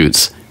chemical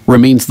offshoots,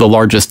 remains the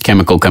largest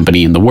chemical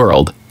company in the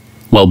world,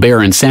 while Bayer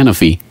and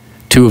Sanofi,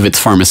 2 of its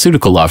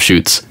pharmaceutical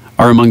offshoots,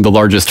 are among the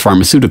largest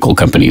pharmaceutical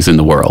companies in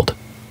the world.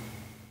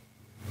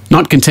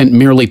 Not content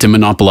merely to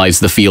monopolize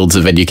the fields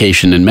of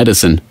education and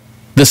medicine,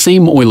 the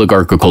same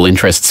oligarchical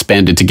interests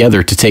banded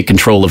together to take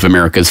control of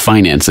America's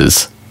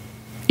finances.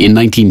 In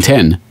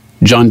 1910,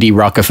 John D.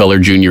 Rockefeller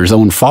Jr.'s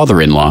own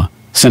father-in-law,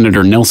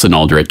 Senator Nelson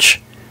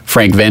Aldrich,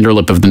 Frank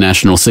Vanderlip of the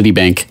National City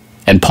Bank,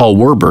 and Paul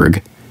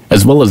Warburg,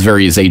 as well as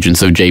various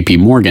agents of J.P.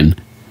 Morgan,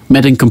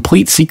 met in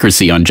complete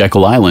secrecy on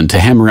Jekyll Island to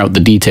hammer out the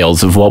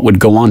details of what would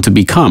go on to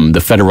become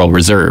the Federal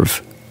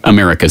Reserve,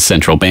 America's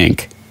central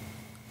bank.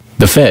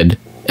 The Fed,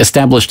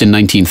 established in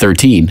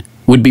 1913,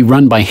 would be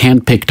run by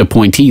hand-picked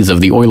appointees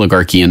of the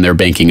oligarchy and their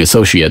banking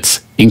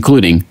associates,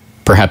 including,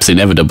 perhaps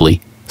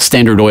inevitably,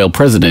 Standard Oil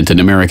president and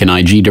American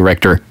IG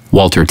director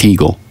Walter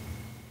Teagle.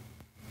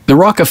 The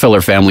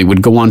Rockefeller family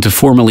would go on to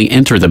formally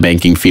enter the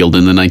banking field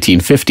in the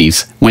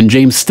 1950s when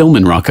James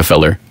Stillman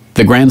Rockefeller,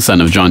 the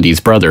grandson of John D's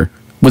brother,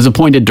 was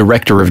appointed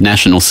director of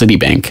National City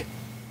Bank.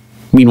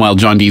 Meanwhile,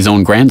 John D's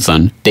own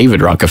grandson,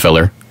 David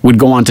Rockefeller, would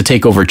go on to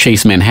take over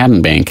Chase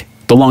Manhattan Bank,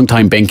 the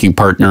longtime banking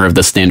partner of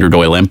the Standard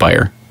Oil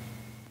empire.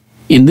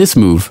 In this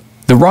move,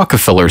 The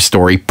Rockefeller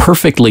story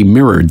perfectly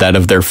mirrored that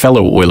of their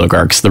fellow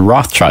oligarchs, the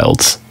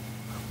Rothschilds.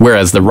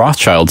 Whereas the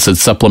Rothschilds had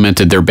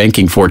supplemented their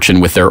banking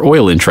fortune with their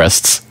oil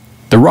interests,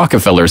 the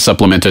Rockefellers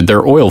supplemented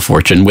their oil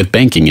fortune with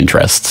banking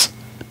interests.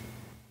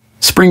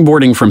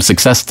 Springboarding from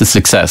success to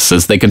success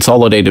as they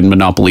consolidated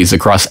monopolies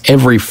across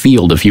every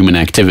field of human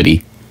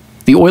activity,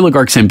 the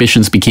oligarchs'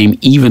 ambitions became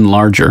even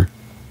larger.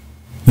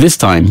 This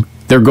time,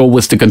 their goal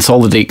was to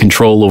consolidate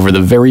control over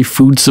the very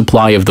food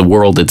supply of the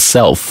world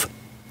itself.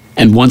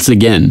 And once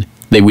again,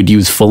 they would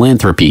use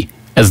philanthropy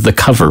as the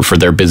cover for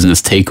their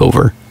business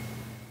takeover.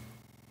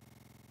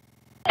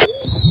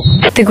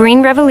 The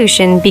Green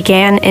Revolution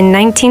began in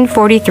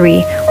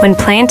 1943 when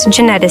plant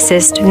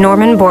geneticist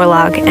Norman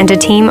Borlaug and a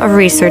team of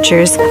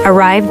researchers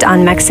arrived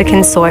on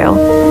Mexican soil.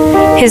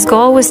 His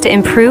goal was to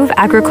improve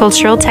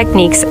agricultural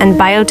techniques and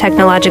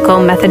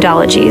biotechnological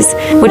methodologies,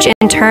 which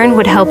in turn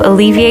would help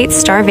alleviate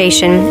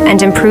starvation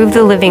and improve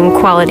the living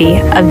quality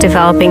of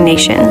developing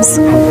nations.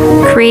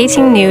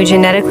 Creating new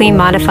genetically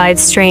modified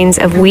strains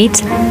of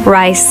wheat,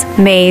 rice,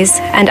 maize,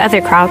 and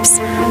other crops,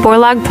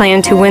 Borlaug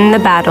planned to win the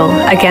battle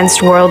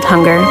against world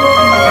hunger.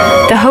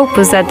 The hope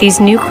was that these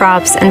new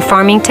crops and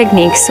farming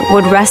techniques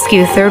would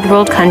rescue third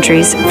world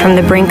countries from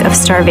the brink of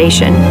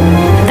starvation.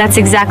 That's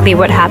exactly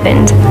what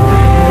happened.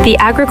 The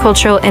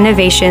agricultural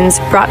innovations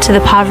brought to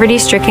the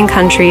poverty-stricken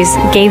countries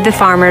gave the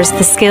farmers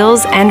the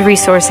skills and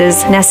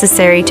resources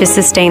necessary to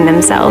sustain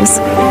themselves.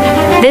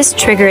 This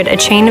triggered a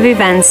chain of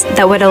events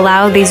that would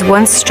allow these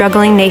once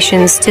struggling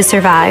nations to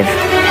survive.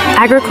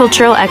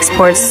 Agricultural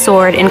exports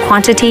soared in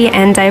quantity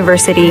and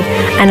diversity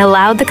and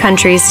allowed the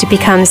countries to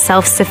become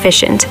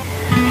self-sufficient.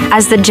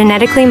 As the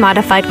genetically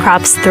modified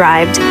crops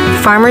thrived,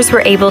 farmers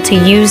were able to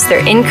use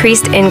their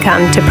increased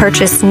income to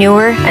purchase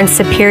newer and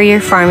superior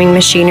farming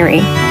machinery.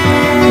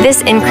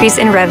 This increase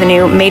in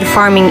revenue made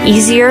farming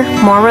easier,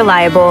 more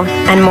reliable,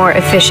 and more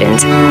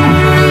efficient.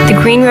 The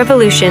Green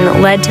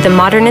Revolution led to the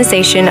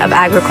modernization of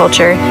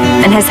agriculture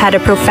and has had a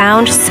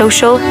profound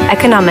social,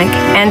 economic,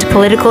 and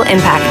political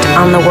impact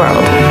on the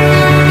world.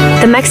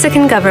 The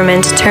Mexican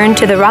government turned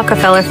to the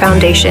Rockefeller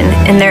Foundation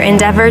in their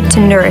endeavor to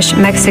nourish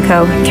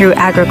Mexico through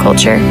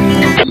agriculture.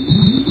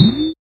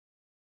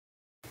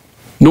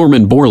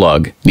 Norman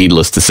Borlaug,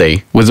 needless to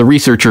say, was a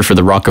researcher for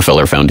the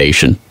Rockefeller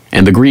Foundation,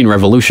 and the Green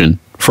Revolution,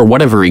 for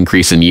whatever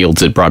increase in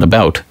yields it brought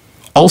about,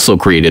 also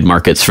created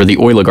markets for the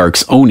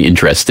oligarchs' own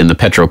interest in the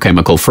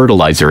petrochemical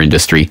fertilizer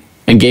industry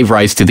and gave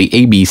rise to the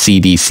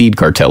ABCD seed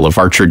cartel of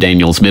Archer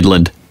Daniels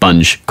Midland,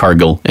 Bunge,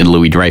 Cargill, and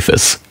Louis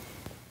Dreyfus.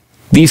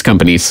 These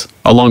companies,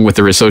 along with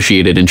their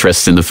associated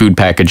interests in the food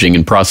packaging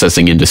and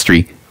processing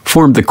industry,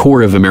 formed the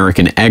core of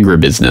American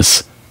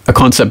agribusiness, a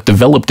concept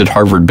developed at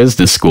Harvard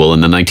Business School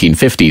in the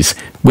 1950s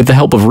with the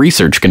help of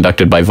research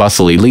conducted by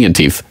Vasily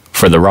Leontief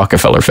for the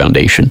Rockefeller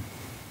Foundation.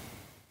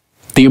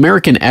 The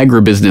American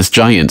agribusiness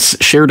giants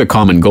shared a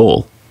common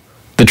goal: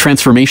 the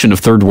transformation of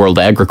third world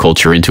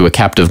agriculture into a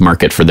captive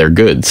market for their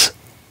goods.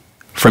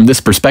 From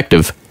this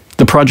perspective,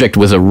 the project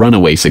was a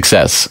runaway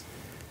success.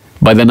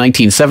 By the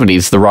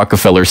 1970s, the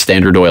Rockefeller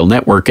Standard Oil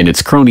network and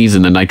its cronies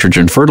in the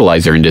nitrogen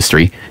fertilizer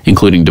industry,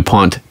 including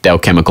DuPont, Dow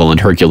Chemical, and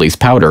Hercules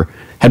Powder,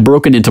 had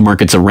broken into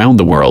markets around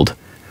the world,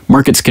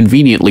 markets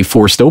conveniently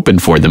forced open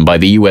for them by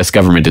the U.S.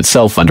 government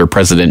itself under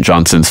President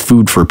Johnson's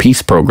Food for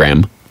Peace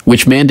program,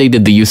 which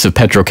mandated the use of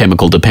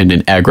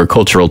petrochemical-dependent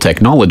agricultural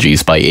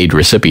technologies by aid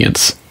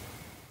recipients.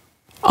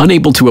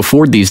 Unable to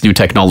afford these new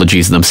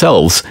technologies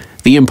themselves,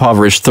 the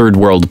impoverished Third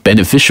World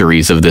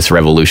beneficiaries of this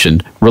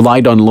revolution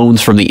relied on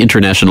loans from the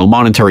International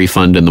Monetary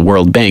Fund and the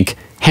World Bank,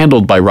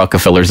 handled by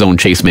Rockefeller's own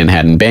Chase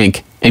Manhattan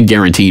Bank and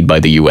guaranteed by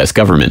the U.S.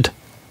 government.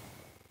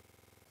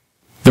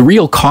 The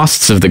real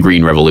costs of the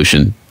Green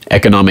Revolution,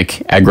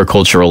 economic,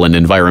 agricultural, and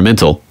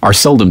environmental, are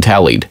seldom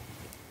tallied.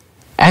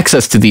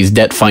 Access to these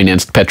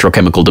debt-financed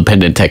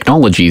petrochemical-dependent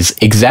technologies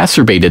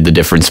exacerbated the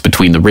difference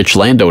between the rich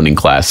landowning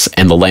class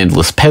and the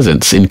landless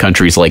peasants in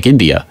countries like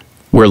India,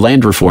 where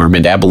land reform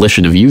and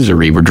abolition of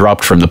usury were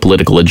dropped from the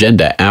political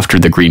agenda after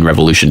the Green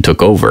Revolution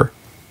took over.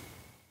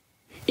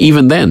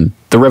 Even then,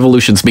 the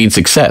revolution's main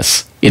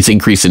success, its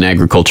increase in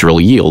agricultural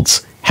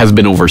yields, has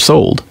been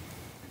oversold.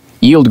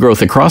 Yield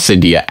growth across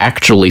India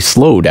actually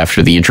slowed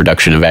after the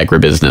introduction of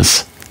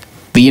agribusiness.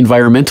 The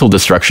environmental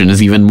destruction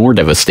is even more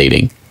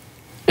devastating.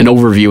 An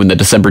overview in the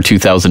December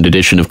 2000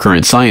 edition of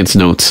Current Science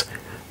notes,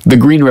 the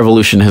Green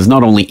Revolution has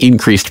not only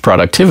increased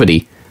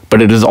productivity,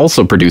 but it has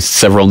also produced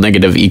several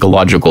negative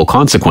ecological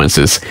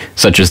consequences,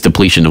 such as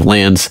depletion of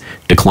lands,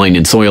 decline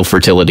in soil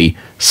fertility,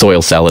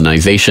 soil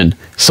salinization,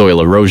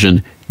 soil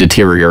erosion,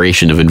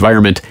 deterioration of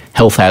environment,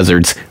 health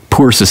hazards,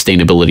 poor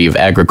sustainability of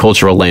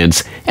agricultural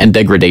lands, and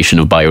degradation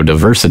of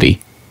biodiversity.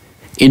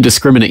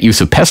 Indiscriminate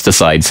use of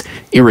pesticides,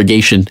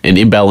 irrigation, and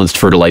imbalanced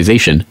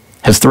fertilization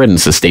has threatened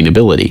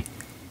sustainability.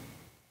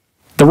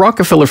 The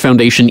Rockefeller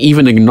Foundation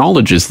even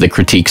acknowledges the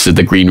critiques of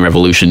the Green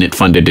Revolution it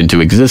funded into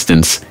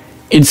existence,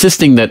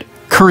 insisting that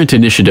current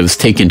initiatives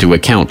take into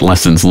account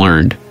lessons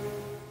learned.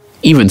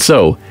 Even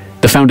so,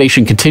 the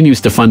Foundation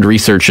continues to fund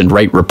research and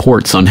write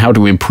reports on how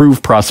to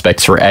improve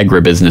prospects for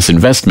agribusiness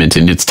investment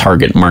in its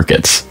target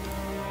markets.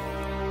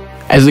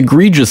 As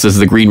egregious as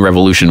the Green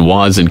Revolution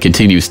was and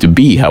continues to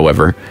be,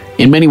 however,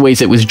 in many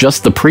ways it was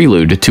just the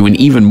prelude to an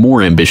even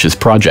more ambitious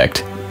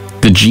project,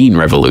 the Gene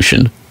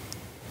Revolution.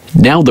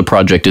 Now the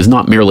project is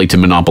not merely to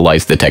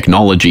monopolize the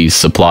technologies,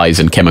 supplies,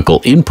 and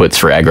chemical inputs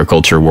for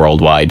agriculture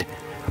worldwide,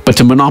 but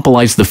to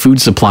monopolize the food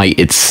supply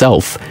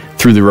itself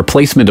through the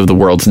replacement of the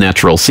world's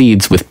natural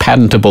seeds with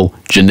patentable,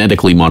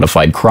 genetically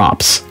modified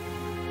crops.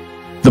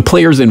 The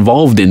players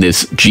involved in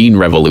this Gene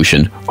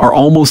Revolution are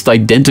almost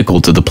identical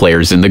to the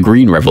players in the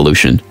Green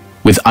Revolution,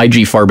 with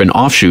IG Farben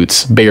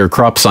offshoots, Bayer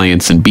Crop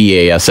Science and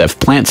BASF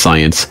Plant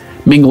Science,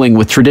 mingling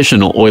with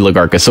traditional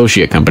oligarch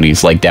associate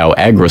companies like Dow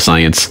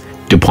AgroScience,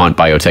 DuPont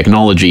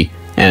Biotechnology,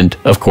 and,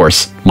 of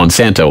course,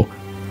 Monsanto,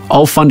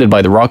 all funded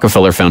by the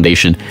Rockefeller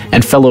Foundation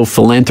and fellow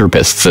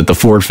philanthropists at the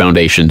Ford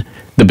Foundation,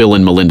 the Bill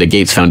and Melinda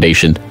Gates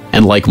Foundation,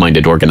 and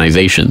like-minded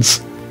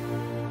organizations.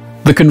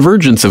 The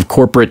convergence of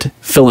corporate,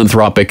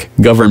 philanthropic,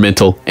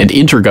 governmental, and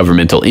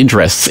intergovernmental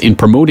interests in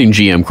promoting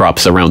GM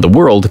crops around the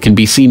world can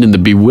be seen in the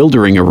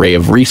bewildering array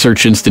of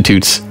research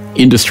institutes,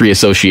 industry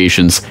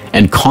associations,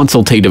 and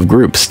consultative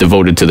groups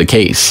devoted to the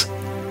case.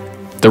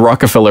 The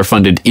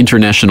Rockefeller-funded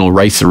International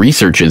Rice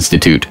Research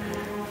Institute,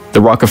 the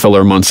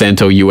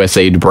Rockefeller-Monsanto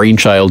USAID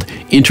brainchild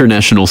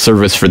International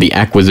Service for the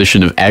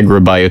Acquisition of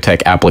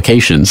Agribiotech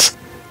Applications,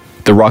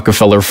 the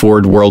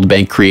Rockefeller-Ford World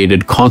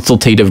Bank-created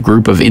Consultative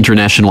Group of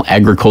International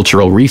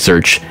Agricultural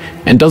Research,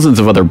 and dozens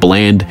of other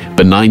bland,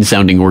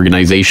 benign-sounding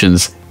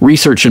organizations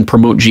research and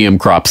promote GM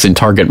crops in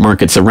target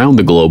markets around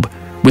the globe,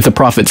 with the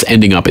profits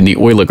ending up in the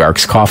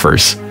oligarchs'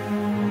 coffers.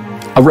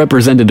 A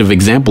representative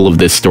example of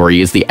this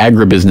story is the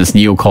agribusiness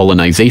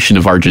neocolonization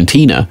of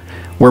Argentina,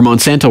 where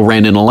Monsanto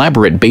ran an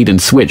elaborate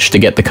bait-and-switch to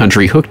get the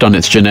country hooked on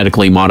its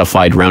genetically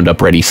modified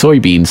Roundup-ready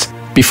soybeans,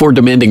 before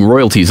demanding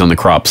royalties on the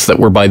crops that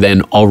were by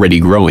then already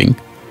growing.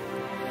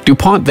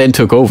 DuPont then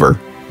took over,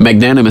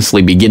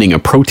 magnanimously beginning a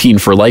Protein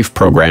for Life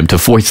program to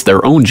foist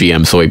their own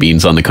GM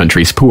soybeans on the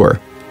country's poor.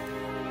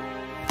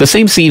 The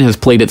same scene has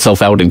played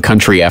itself out in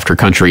country after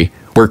country,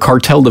 where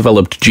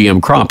cartel-developed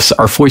GM crops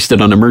are foisted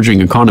on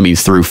emerging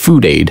economies through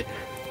food aid,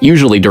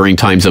 usually during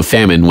times of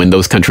famine when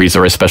those countries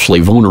are especially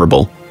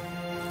vulnerable.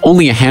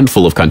 Only a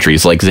handful of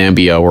countries like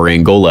Zambia or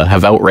Angola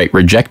have outright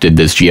rejected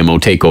this GMO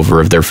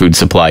takeover of their food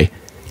supply,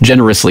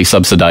 generously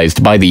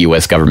subsidized by the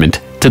US government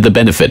to the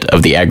benefit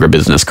of the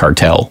agribusiness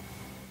cartel.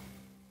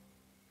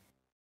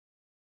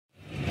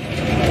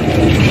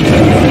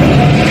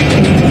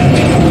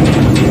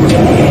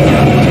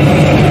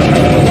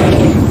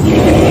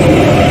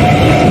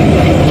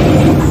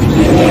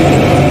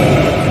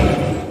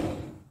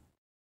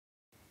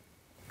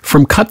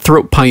 From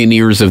cutthroat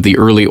pioneers of the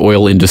early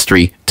oil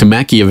industry to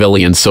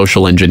Machiavellian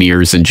social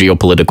engineers and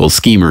geopolitical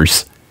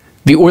schemers,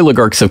 the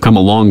oligarchs have come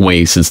a long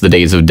way since the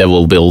days of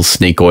Devil Bill's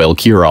snake oil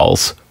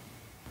cure-alls.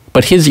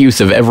 But his use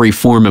of every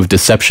form of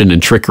deception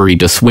and trickery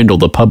to swindle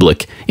the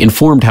public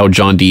informed how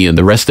John D. and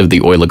the rest of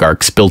the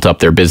oligarchs built up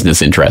their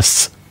business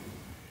interests.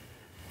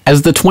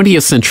 As the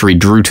 20th century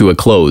drew to a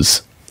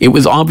close, it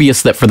was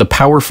obvious that for the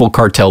powerful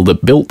cartel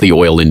that built the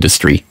oil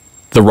industry,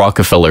 the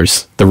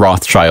Rockefellers, the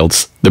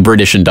Rothschilds, the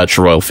British and Dutch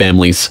royal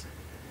families,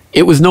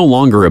 it was no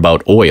longer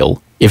about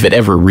oil, if it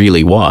ever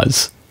really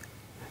was.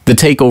 The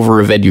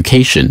takeover of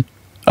education,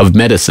 of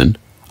medicine,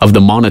 of the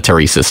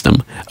monetary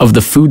system, of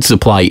the food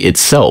supply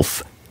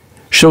itself,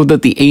 showed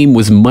that the aim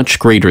was much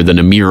greater than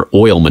a mere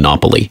oil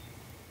monopoly.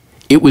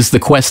 It was the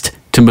quest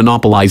to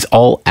monopolize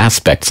all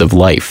aspects of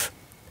life,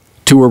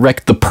 to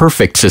erect the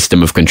perfect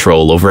system of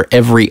control over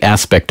every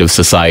aspect of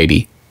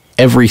society,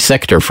 every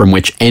sector from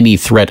which any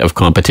threat of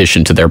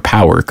competition to their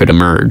power could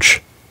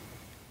emerge.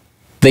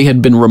 They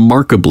had been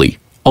remarkably,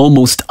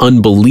 almost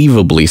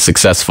unbelievably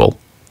successful.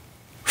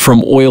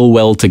 From oil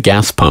well to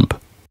gas pump,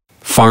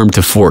 farm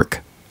to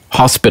fork,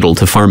 hospital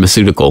to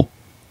pharmaceutical,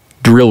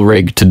 drill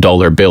rig to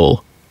dollar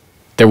bill,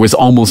 there was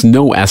almost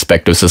no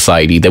aspect of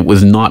society that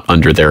was not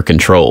under their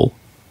control.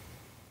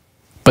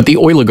 But the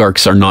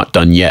oligarchs are not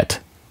done yet.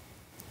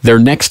 Their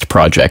next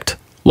project,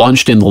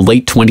 launched in the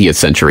late 20th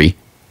century,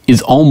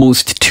 is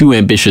almost too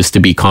ambitious to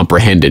be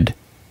comprehended.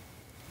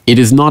 It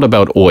is not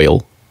about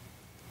oil.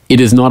 It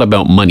is not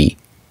about money.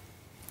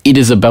 It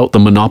is about the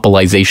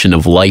monopolization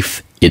of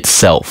life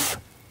itself.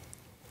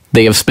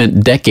 They have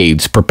spent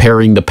decades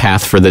preparing the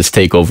path for this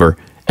takeover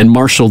and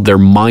marshaled their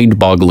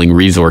mind-boggling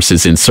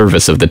resources in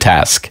service of the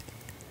task.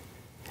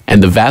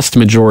 And the vast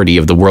majority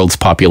of the world's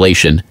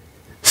population,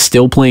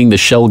 still playing the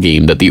shell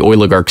game that the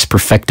oligarchs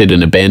perfected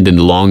and abandoned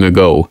long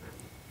ago,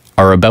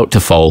 are about to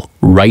fall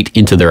right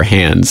into their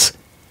hands,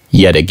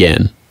 yet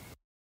again.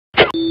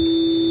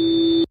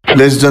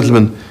 Ladies and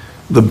gentlemen,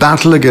 the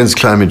battle against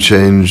climate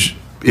change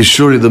is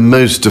surely the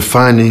most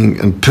defining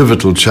and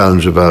pivotal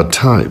challenge of our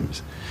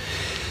times.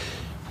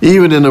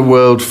 Even in a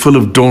world full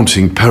of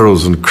daunting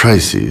perils and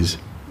crises,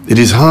 it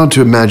is hard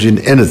to imagine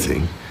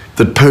anything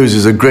that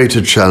poses a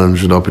greater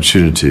challenge and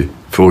opportunity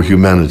for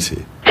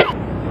humanity.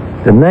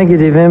 The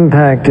negative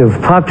impact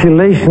of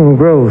population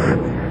growth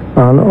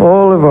on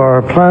all of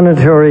our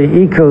planetary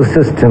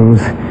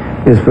ecosystems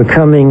is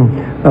becoming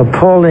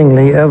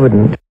appallingly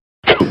evident.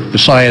 the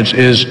science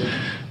is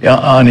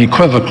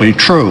unequivocally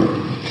true,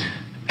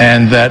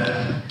 and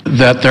that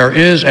there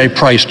is a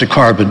price to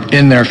carbon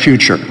in their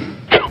future.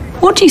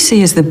 What do you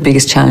see as the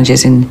biggest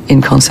challenges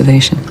in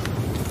conservation?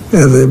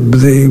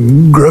 The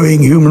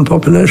growing human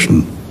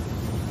population.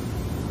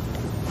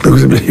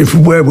 Because if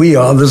where we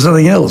are, there's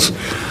nothing else.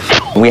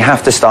 We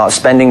have to start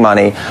spending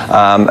money,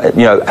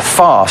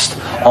 fast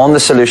on the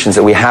solutions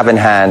that we have in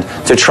hand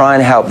to try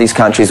and help these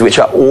countries which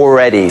are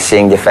already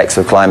seeing the effects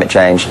of climate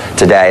change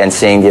today and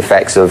seeing the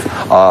effects of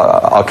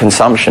our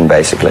consumption,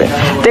 basically.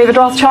 David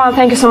Rothschild,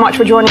 thank you so much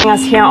for joining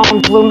us here on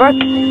Bloomberg.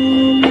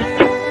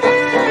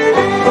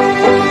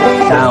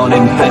 Down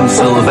in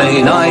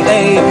Pennsylvania,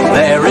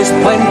 there is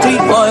plenty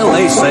oil,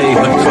 they say.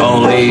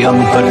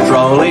 Petroleum,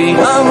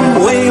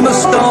 petroleum, we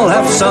must all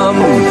have some.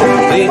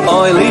 The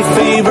oily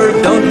fever,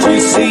 don't you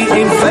see,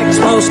 infects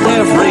most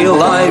every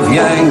live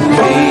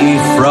Yankee.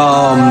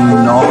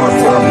 From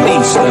north, from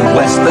east and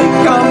west they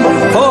come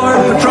for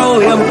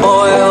petroleum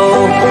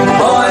oil.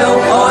 Oil,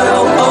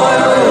 oil,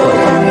 oil,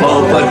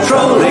 oh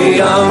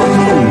petroleum.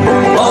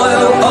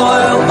 Oil,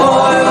 oil,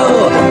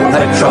 oil,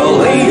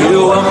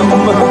 petroleum.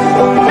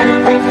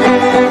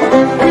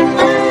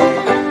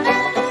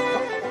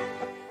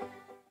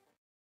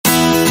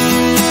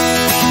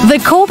 The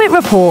Corbett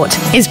Report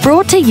is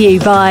brought to you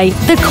by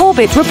the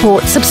Corbett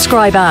Report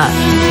subscriber.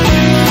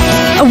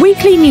 A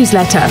weekly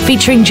newsletter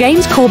featuring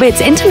James Corbett's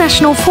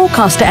International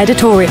Forecaster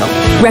editorial,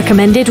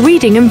 recommended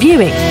reading and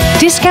viewing,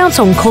 discounts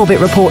on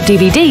Corbett Report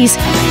DVDs,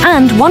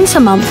 and once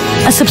a month,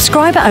 a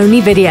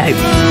subscriber-only video.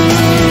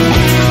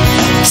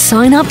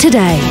 Sign up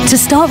today to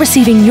start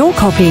receiving your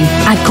copy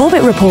at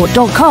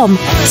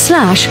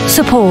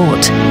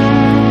corbettreport.com/support.